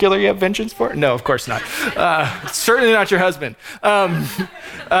in particular you have vengeance for? No, of course not. Certainly not your husband.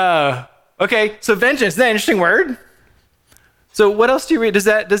 Okay, so vengeance, isn't that an interesting word? So what else do you read? Does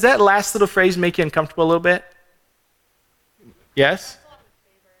that last little phrase make you uncomfortable a little bit? Yes?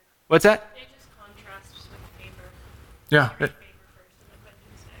 What's that? It just contrasts with favor. Yeah. Favor first and then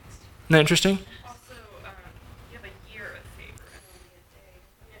vengeance next. Isn't that interesting? Also, you have a year of favor and only a day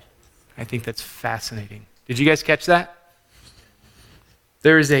of vengeance. I think that's fascinating. Did you guys catch that?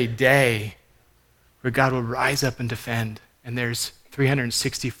 There is a day where God will rise up and defend, and there's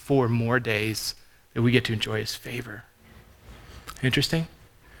 364 more days that we get to enjoy his favor. Interesting?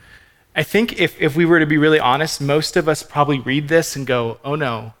 I think if we were to be really honest, most of us probably read this and go, oh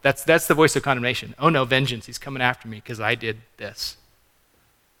no, that's the voice of condemnation. Oh no, vengeance, he's coming after me because I did this.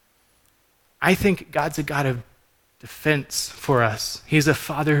 I think God's a God of defense for us. He's a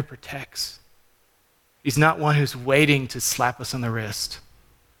father who protects. He's not one who's waiting to slap us on the wrist.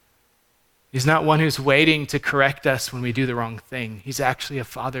 He's not one who's waiting to correct us when we do the wrong thing. He's actually a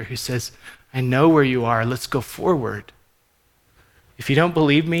father who says, I know where you are, let's go forward. If you don't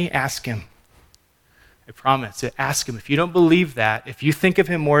believe me, ask him. I promise, ask him. If you don't believe that, if you think of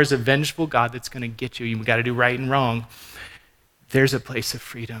him more as a vengeful God that's going to get you, you've got to do right and wrong, there's a place of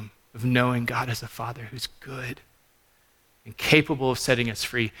freedom, of knowing God as a father who's good and capable of setting us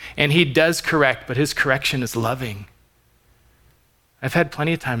free. And he does correct, but his correction is loving. I've had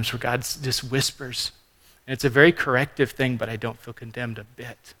plenty of times where God just whispers, and it's a very corrective thing, but I don't feel condemned a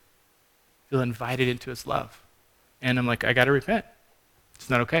bit. I feel invited into his love. And I'm like, I got to repent. It's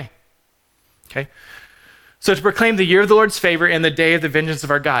not okay. Okay? So to proclaim the year of the Lord's favor and the day of the vengeance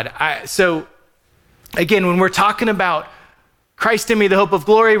of our God. So again, when we're talking about Christ in me, the hope of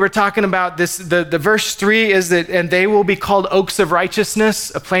glory, we're talking about this, the verse 3 is that, and they will be called oaks of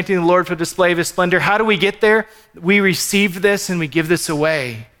righteousness, a planting of the Lord for display of his splendor. How do we get there? We receive this and we give this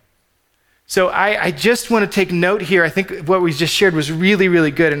away. So I just want to take note here. I think what we just shared was really,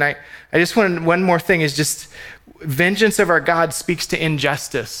 really good. And I just want one more thing is just vengeance of our God speaks to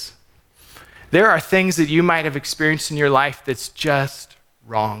injustice. There are things that you might have experienced in your life that's just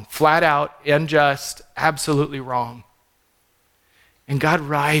wrong, flat out, unjust, absolutely wrong. And God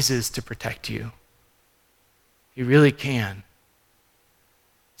rises to protect you. He really can.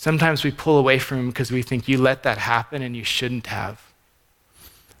 Sometimes we pull away from him because we think you let that happen and you shouldn't have.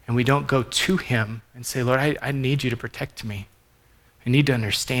 And we don't go to him and say, Lord, I need you to protect me. I need to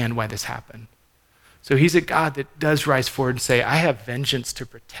understand why this happened. So he's a God that does rise forward and say, I have vengeance to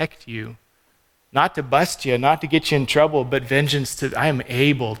protect you. Not to bust you, not to get you in trouble, but I am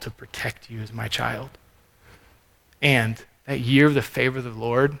able to protect you as my child. And that year of the favor of the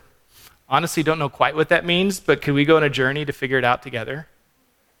Lord, honestly don't know quite what that means, but could we go on a journey to figure it out together?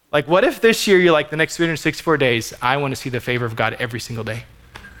 Like, what if this year you're like, the next 364 days, I want to see the favor of God every single day?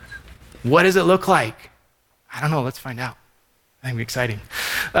 What does it look like? I don't know. Let's find out. I think it'll be exciting.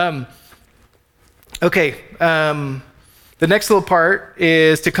 The next little part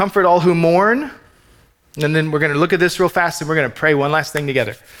is to comfort all who mourn. And then we're going to look at this real fast and we're going to pray one last thing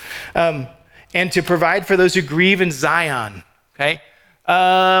together. And to provide for those who grieve in Zion. Okay?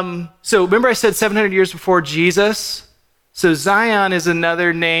 So remember I said 700 years before Jesus? So Zion is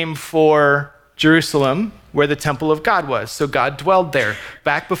another name for Jerusalem, where the temple of God was. So God dwelled there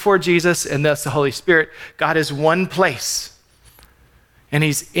back before Jesus, and thus the Holy Spirit. God is one place. And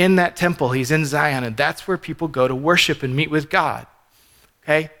he's in that temple. He's in Zion, and that's where people go to worship and meet with God.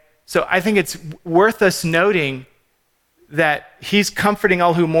 Okay? So I think it's worth us noting that he's comforting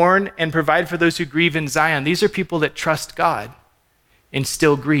all who mourn and provide for those who grieve in Zion. These are people that trust God and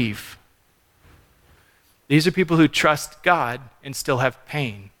still grieve. These are people who trust God and still have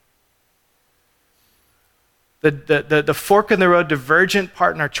pain. The fork in the road, divergent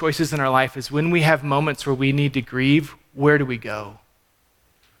part in our choices in our life is when we have moments where we need to grieve, where do we go?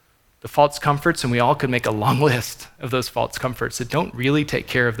 The false comforts, and we all could make a long list of those false comforts that don't really take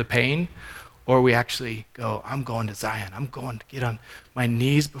care of the pain, or we actually go, I'm going to Zion. I'm going to get on my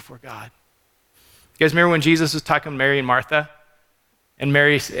knees before God. You guys remember when Jesus was talking to Mary and Martha? And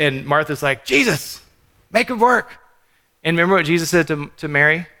Martha's like, Jesus, make it work. And remember what Jesus said to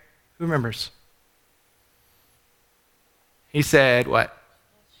Mary? Who remembers? He said, what?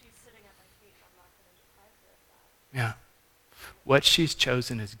 She's sitting at my feet. I'm not going to deprive her of that. Yeah. What she's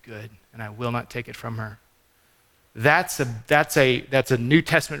chosen is good, and I will not take it from her. That's a New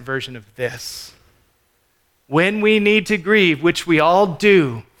Testament version of this. When we need to grieve, which we all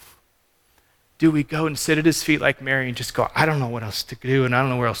do we go and sit at his feet like Mary and just go, I don't know what else to do, and I don't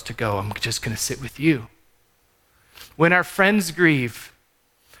know where else to go. I'm just going to sit with you. When our friends grieve,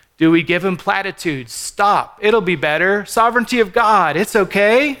 do we give them platitudes? Stop. It'll be better. Sovereignty of God. It's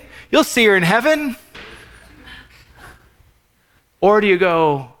okay. You'll see her in heaven. Or do you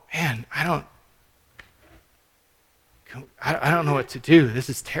go, man, I don't know what to do. This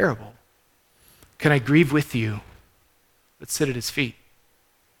is terrible. Can I grieve with you? Let's sit at his feet.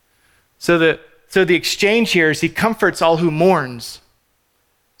 So the exchange here is he comforts all who mourns.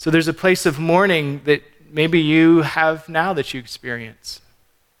 So there's a place of mourning that maybe you have now that you experience.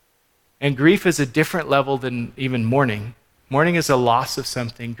 And grief is a different level than even mourning. Mourning is a loss of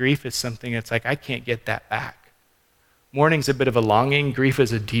something. Grief is something that's like, I can't get that back. Mourning's a bit of a longing. Grief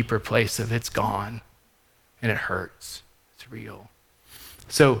is a deeper place of it's gone and it hurts. It's real.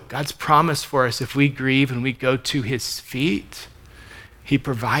 So God's promise for us, if we grieve and we go to his feet, he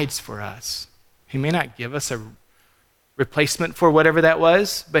provides for us. He may not give us a replacement for whatever that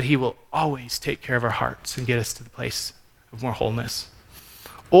was, but he will always take care of our hearts and get us to the place of more wholeness.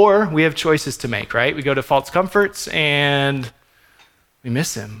 Or we have choices to make, right? We go to false comforts and we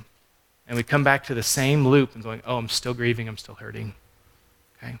miss him. And we come back to the same loop and going, oh, I'm still grieving, I'm still hurting.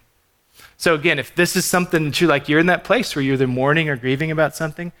 Okay? So again, if this is something that you're in that place where you're either mourning or grieving about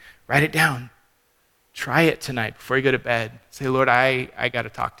something, write it down. Try it tonight before you go to bed. Say, Lord, I got to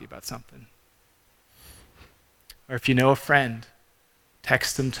talk to you about something. Or if you know a friend,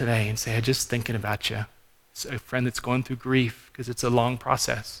 text them today and say, I'm just thinking about you. It's a friend that's going through grief because it's a long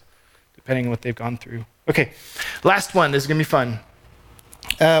process, depending on what they've gone through. Okay, last one. This is going to be fun.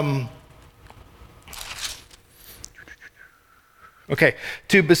 Okay,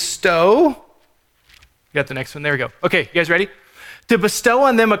 to bestow. You got the next one? There we go. Okay, you guys ready? To bestow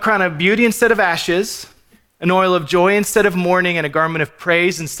on them a crown of beauty instead of ashes, an oil of joy instead of mourning, and a garment of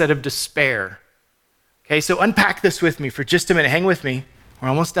praise instead of despair. Okay, so unpack this with me for just a minute. Hang with me. We're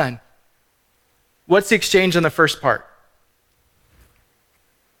almost done. What's the exchange on the first part?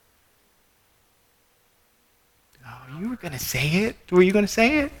 Oh, you were going to say it? Were you going to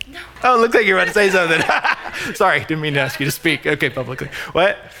say it? No. Oh, it looks like you were about to say something. Sorry, didn't mean to ask you to speak. Okay, publicly.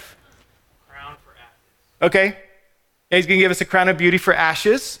 What? Crown for ashes. Okay. He's going to give us a crown of beauty for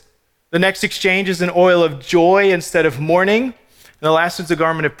ashes. The next exchange is an oil of joy instead of mourning. And the last one's a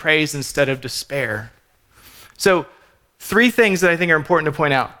garment of praise instead of despair. So 3 things that I think are important to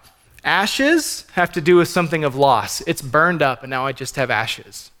point out. Ashes have to do with something of loss. It's burned up and now I just have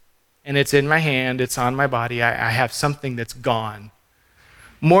ashes. And it's in my hand, it's on my body. I have something that's gone.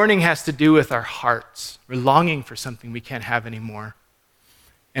 Mourning has to do with our hearts. We're longing for something we can't have anymore.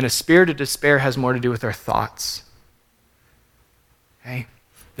 And a spirit of despair has more to do with our thoughts. Okay?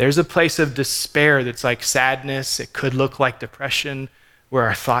 There's a place of despair that's like sadness. It could look like depression, where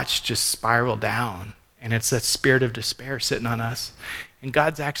our thoughts just spiral down. And it's that spirit of despair sitting on us. And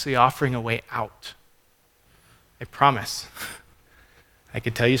God's actually offering a way out. I promise. I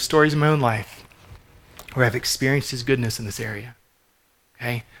could tell you stories in my own life where I've experienced his goodness in this area.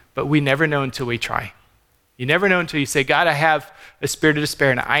 Okay? But we never know until we try. You never know until you say, God, I have a spirit of despair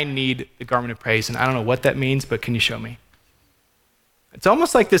and I need the garment of praise. And I don't know what that means, but can you show me? It's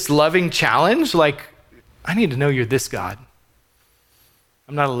almost like this loving challenge, like, I need to know you're this God.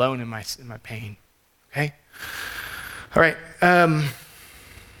 I'm not alone in my pain. Okay? All right.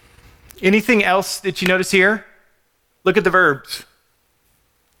 Anything else that you notice here? Look at the verbs.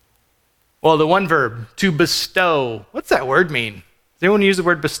 Well, the one verb, to bestow. What's that word mean? Has anyone used the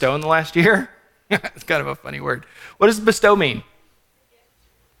word bestow in the last year? It's kind of a funny word. What does bestow mean?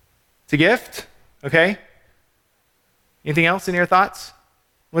 It's a gift? Okay. Anything else in your thoughts?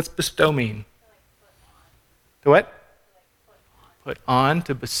 What's bestow mean? To what? Put on,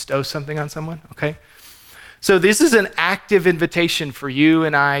 to bestow something on someone? Okay. So this is an active invitation for you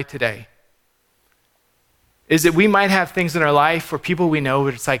and I today. Is that we might have things in our life where people we know,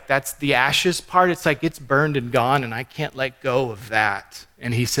 it's like that's the ashes part. It's like it's burned and gone and I can't let go of that.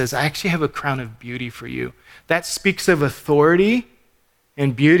 And he says, I actually have a crown of beauty for you. That speaks of authority,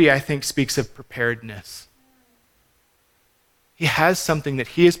 and beauty, I think, speaks of preparedness. He has something that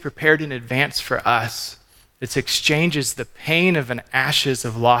he has prepared in advance for us that exchanges the pain of an ashes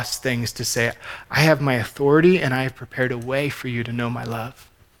of lost things to say, I have my authority and I have prepared a way for you to know my love.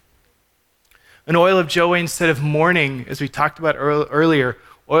 An oil of joy instead of mourning, as we talked about earlier,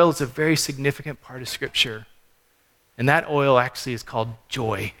 oil is a very significant part of Scripture. And that oil actually is called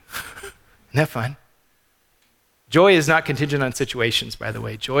joy. Isn't that fun? Joy is not contingent on situations, by the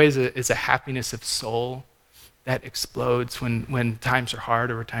way. Joy is a happiness of soul that explodes when times are hard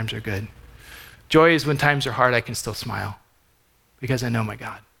or when times are good. Joy is when times are hard, I can still smile because I know my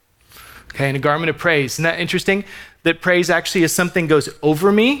God. Okay, and a garment of praise. Isn't that interesting? That praise actually is something goes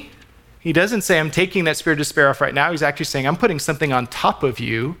over me. He doesn't say, I'm taking that spirit of despair off right now. He's actually saying, I'm putting something on top of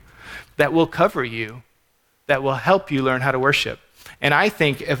you that will cover you, that will help you learn how to worship. And I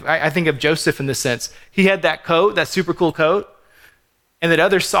think of Joseph in this sense. He had that coat, that super cool coat, and that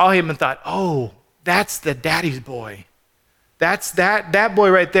others saw him and thought, oh, that's the daddy's boy. That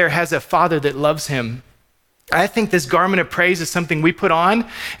boy right there has a father that loves him. I think this garment of praise is something we put on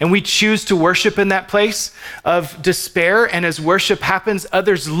and we choose to worship in that place of despair. And as worship happens,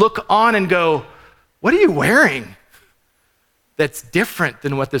 others look on and go, what are you wearing that's different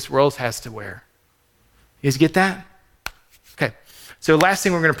than what this world has to wear? You guys get that? So last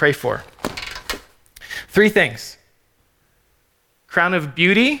thing we're going to pray for. 3 things. Crown of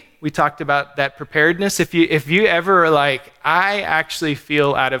beauty. We talked about that preparedness. If you ever are like, I actually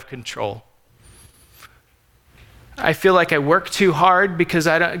feel out of control. I feel like I work too hard because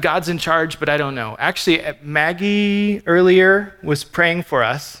God's in charge, but I don't know. Actually, Maggie earlier was praying for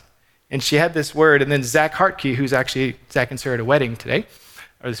us, and she had this word, and then Zach Hartke, who's actually, Zach and Sarah at a wedding today,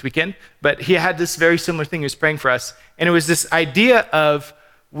 or this weekend, but he had this very similar thing. He was praying for us, and it was this idea of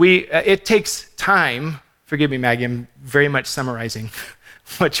it takes time. Forgive me, Maggie, I'm very much summarizing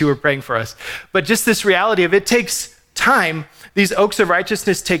what you were praying for us. But just this reality of it takes time. These oaks of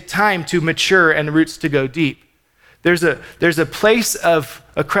righteousness take time to mature and roots to go deep. There's a place of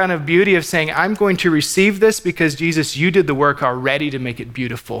a crown of beauty of saying, I'm going to receive this because Jesus, you did the work already to make it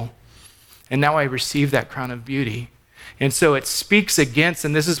beautiful. And now I receive that crown of beauty. And so it speaks against,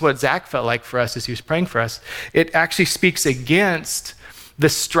 and this is what Zach felt like for us as he was praying for us, it actually speaks against the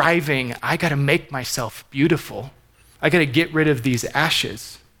striving, I got to make myself beautiful. I got to get rid of these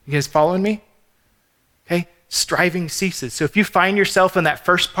ashes. You guys following me? Okay? Striving ceases. So if you find yourself in that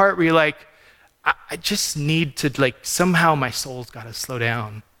first part where you're like, I just need to, somehow my soul's got to slow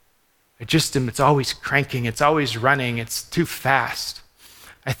down. It's always cranking. It's always running. It's too fast.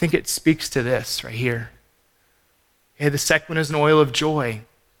 I think it speaks to this right here. Okay, the second one is an oil of joy.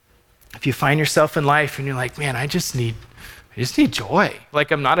 If you find yourself in life and you're like, man, I just need joy.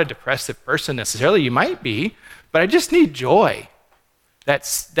 I'm not a depressive person necessarily. You might be, but I just need joy.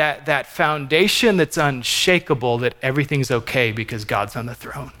 That's that foundation that's unshakable, that everything's okay because God's on the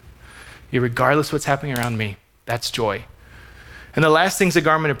throne. Regardless what's happening around me, that's joy. And the last thing's a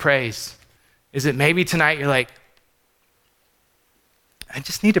garment of praise. Is it maybe tonight you're like, I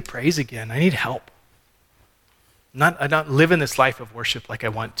just need to praise again. I need help. I'm not living this life of worship like I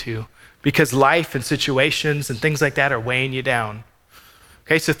want to, because life and situations and things like that are weighing you down.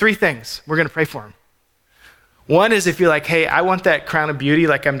 Okay, so 3 things. We're going to pray for them. One is if you're like, hey, I want that crown of beauty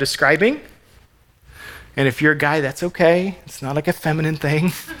like I'm describing. And if you're a guy, that's okay. It's not like a feminine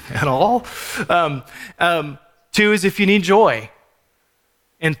thing at all. 2 is if you need joy.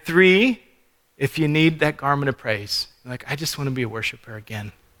 And 3, if you need that garment of praise. I just want to be a worshiper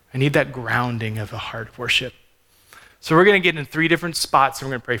again. I need that grounding of a heart of worship. So we're going to get in 3 different spots and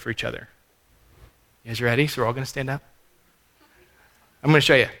we're going to pray for each other. You guys ready? So we're all going to stand up? I'm going to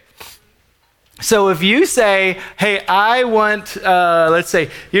show you. So if you say, hey, I want, let's say,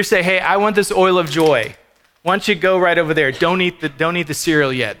 you say, hey, I want this oil of joy. Why don't you go right over there? Don't eat the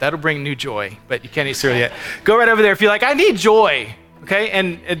cereal yet. That'll bring new joy, but you can't eat cereal yet. Go right over there if you're like, I need joy, okay?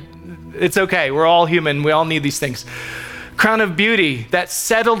 And it's okay. We're all human. We all need these things. Crown of beauty, that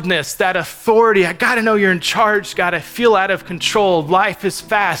settledness, that authority. I got to know you're in charge. Got to feel out of control. Life is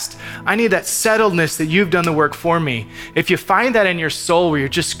fast. I need that settledness that you've done the work for me. If you find that in your soul where you're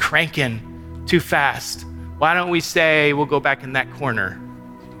just cranking too fast, why don't we say we'll go back in that corner,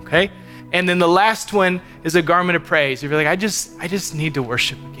 okay? And then the last one is a garment of praise. If you're like, I just need to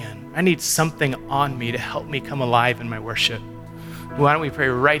worship again. I need something on me to help me come alive in my worship. Why don't we pray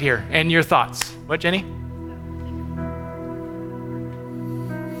right here? And your thoughts. What, Jenny?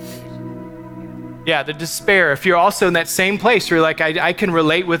 Yeah, the despair. If you're also in that same place where you're like, I can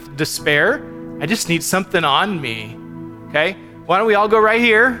relate with despair. I just need something on me, okay? Why don't we all go right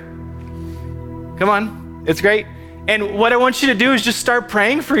here? Come on, it's great. And what I want you to do is just start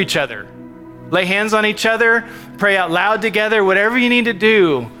praying for each other. Lay hands on each other, pray out loud together, whatever you need to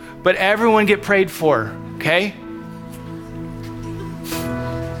do. But everyone get prayed for, okay?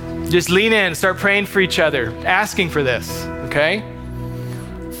 Just lean in, start praying for each other, asking for this, okay?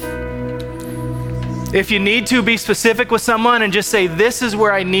 If you need to, be specific with someone and just say, this is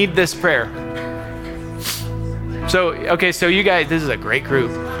where I need this prayer. So you guys, this is a great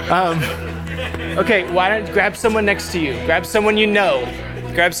group. Okay, why don't you grab someone next to you? Grab someone you know.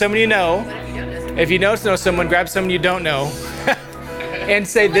 Grab someone you know. If you know someone, grab someone you don't know. And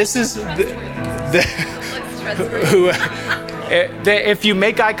say, this is if you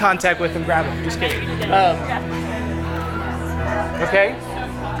make eye contact with them, grab them. Just kidding. Okay?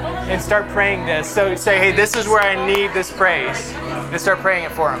 And start praying this. So say, hey, this is where I need this praise. And start praying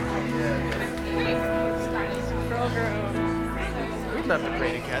it for them. We'd love to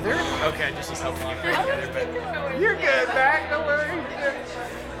pray together. Okay, I just was helping you pray together, but you're good, Mac. Don't worry.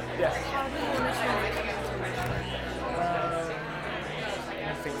 Yeah.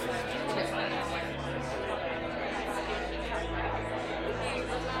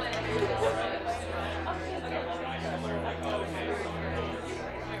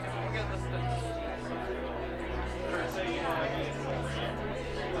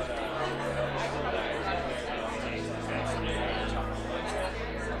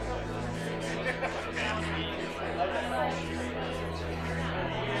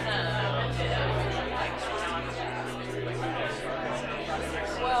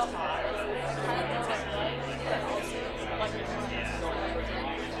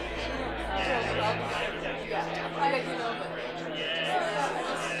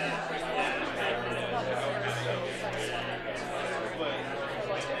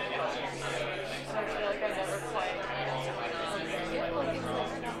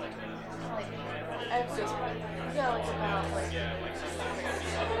 Yeah, like about like.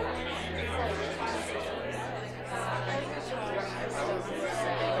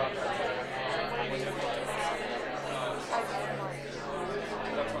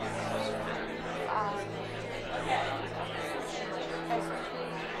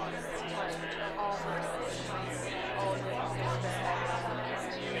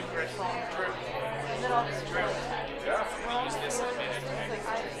 And then I'll just feel like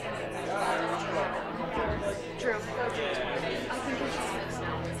True. I think we should mix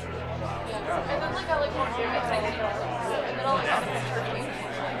now. Yeah. And then like I like want to mix it and then I'll like ask the turkey.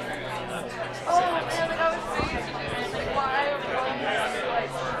 Oh man, like I was saying like why I'm going to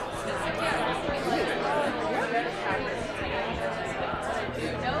like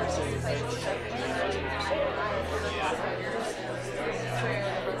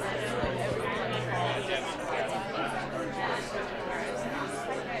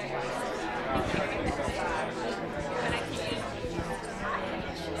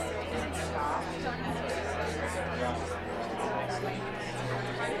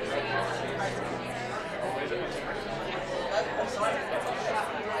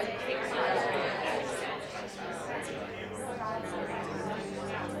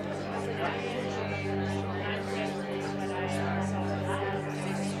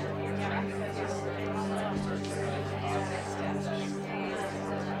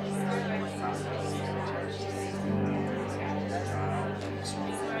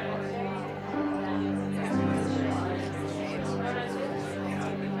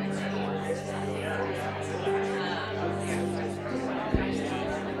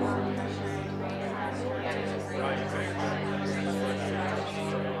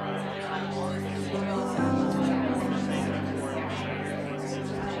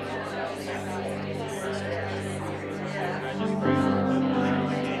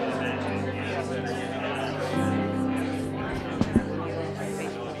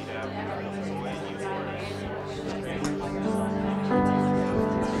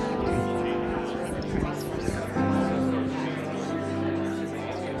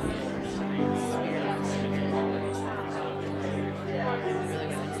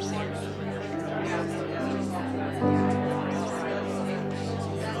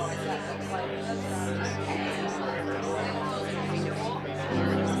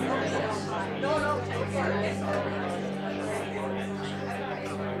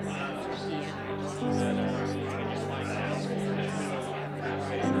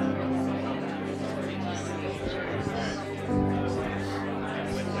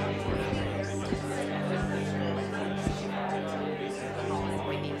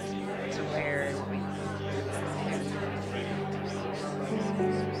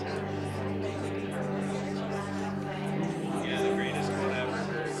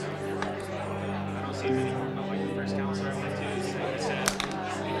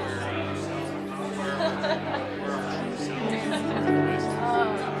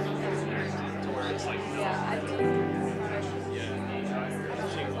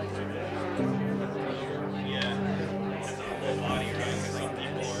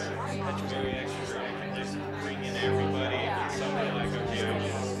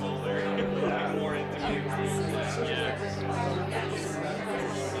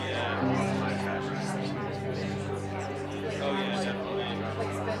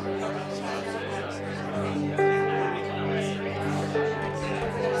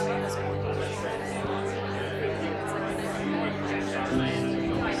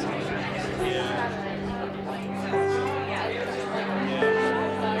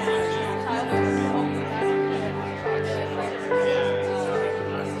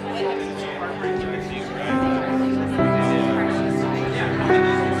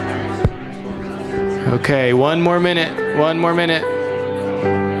Okay, one more minute. One more minute.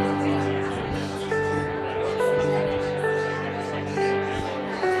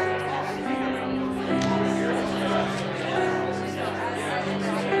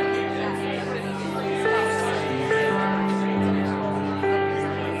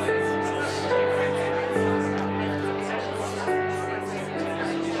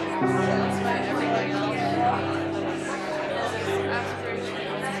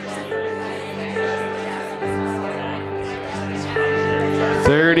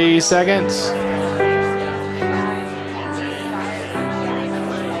 Seconds.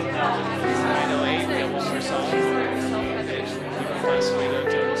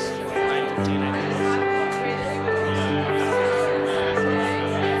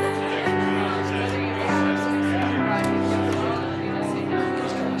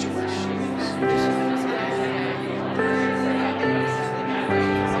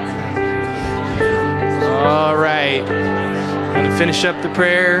 finish up the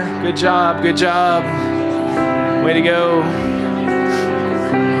prayer. Good job, good job. Way to go.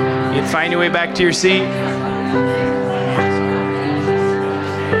 You find your way back to your seat.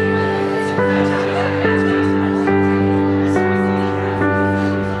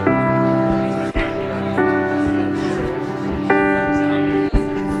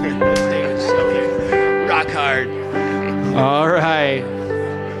 Rock hard. All right.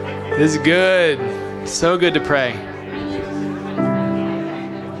 This is good. So good to pray.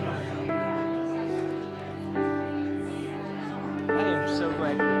 I am so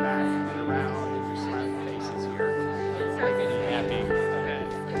glad you're back and around and your smiling faces here. Happy. Okay.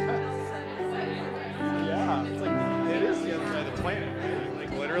 Yeah, it's like it is the other side of the planet, right?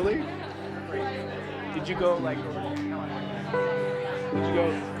 Like literally. Did you go like? Did you go?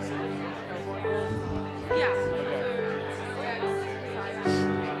 Yeah. Okay.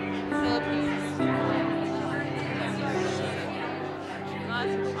 Philippines.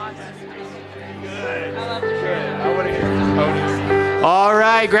 Awesome. I love the trip. I want to hear Tony's. All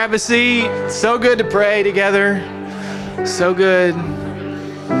right, grab a seat. So good to pray together. So good.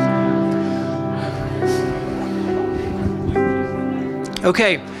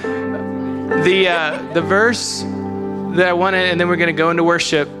 Okay, the verse that I want to, and then we're going to go into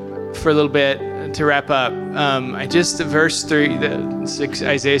worship for a little bit to wrap up. Verse 3,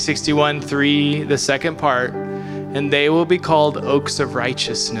 Isaiah 61:3, the second part, and they will be called oaks of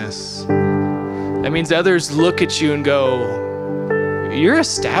righteousness. That means others look at you and go, you're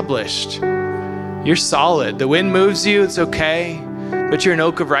established. You're solid. The wind moves you, it's okay, but you're an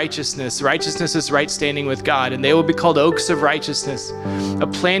oak of righteousness. Righteousness is right standing with God, and they will be called oaks of righteousness, a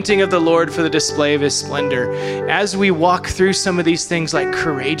planting of the Lord for the display of his splendor. As we walk through some of these things like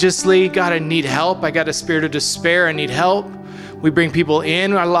courageously, God, I need help. I got a spirit of despair. I need help. We bring people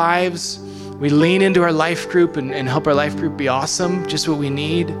in our lives. We lean into our life group and help our life group be awesome, just what we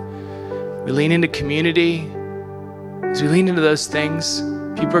need. We lean into community. As we lean into those things,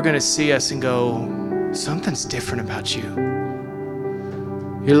 people are going to see us and go, something's different about you.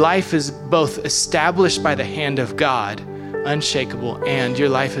 Your life is both established by the hand of God, unshakable, and your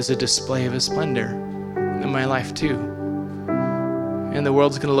life is a display of his splendor. And my life too. And the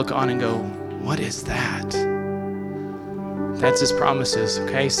world's going to look on and go, what is that? That's his promises,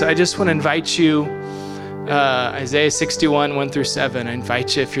 okay? So I just want to invite you, Isaiah 61, 1-7. I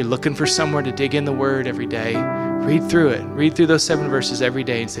invite you, if you're looking for somewhere to dig in the word every day, read through it. Read through those 7 verses every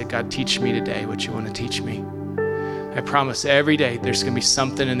day and say, God, teach me today what you want to teach me. I promise every day there's going to be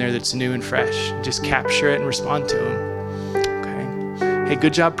something in there that's new and fresh. Just capture it and respond to him. Okay. Hey,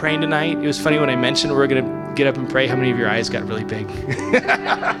 good job praying tonight. It was funny when I mentioned we're going to get up and pray, how many of your eyes got really big?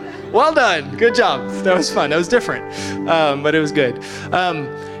 Well done. Good job. That was fun. That was different, but it was good.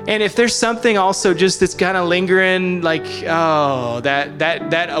 And if there's something also just that's kind of lingering, like, that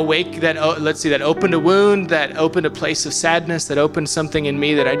opened a wound, that opened a place of sadness, that opened something in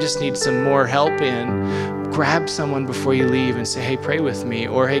me that I just need some more help in, grab someone before you leave and say, hey, pray with me.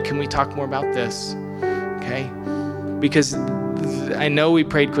 Or, hey, can we talk more about this? Okay? Because I know we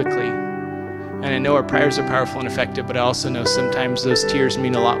prayed quickly, and I know our prayers are powerful and effective, but I also know sometimes those tears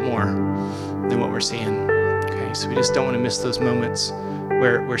mean a lot more than what we're seeing. Okay? So we just don't want to miss those moments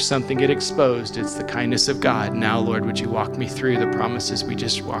where something get exposed. It's the kindness of God. Now, Lord, would you walk me through the promises we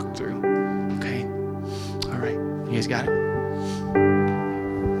just walked through? Okay? All right. You guys got it?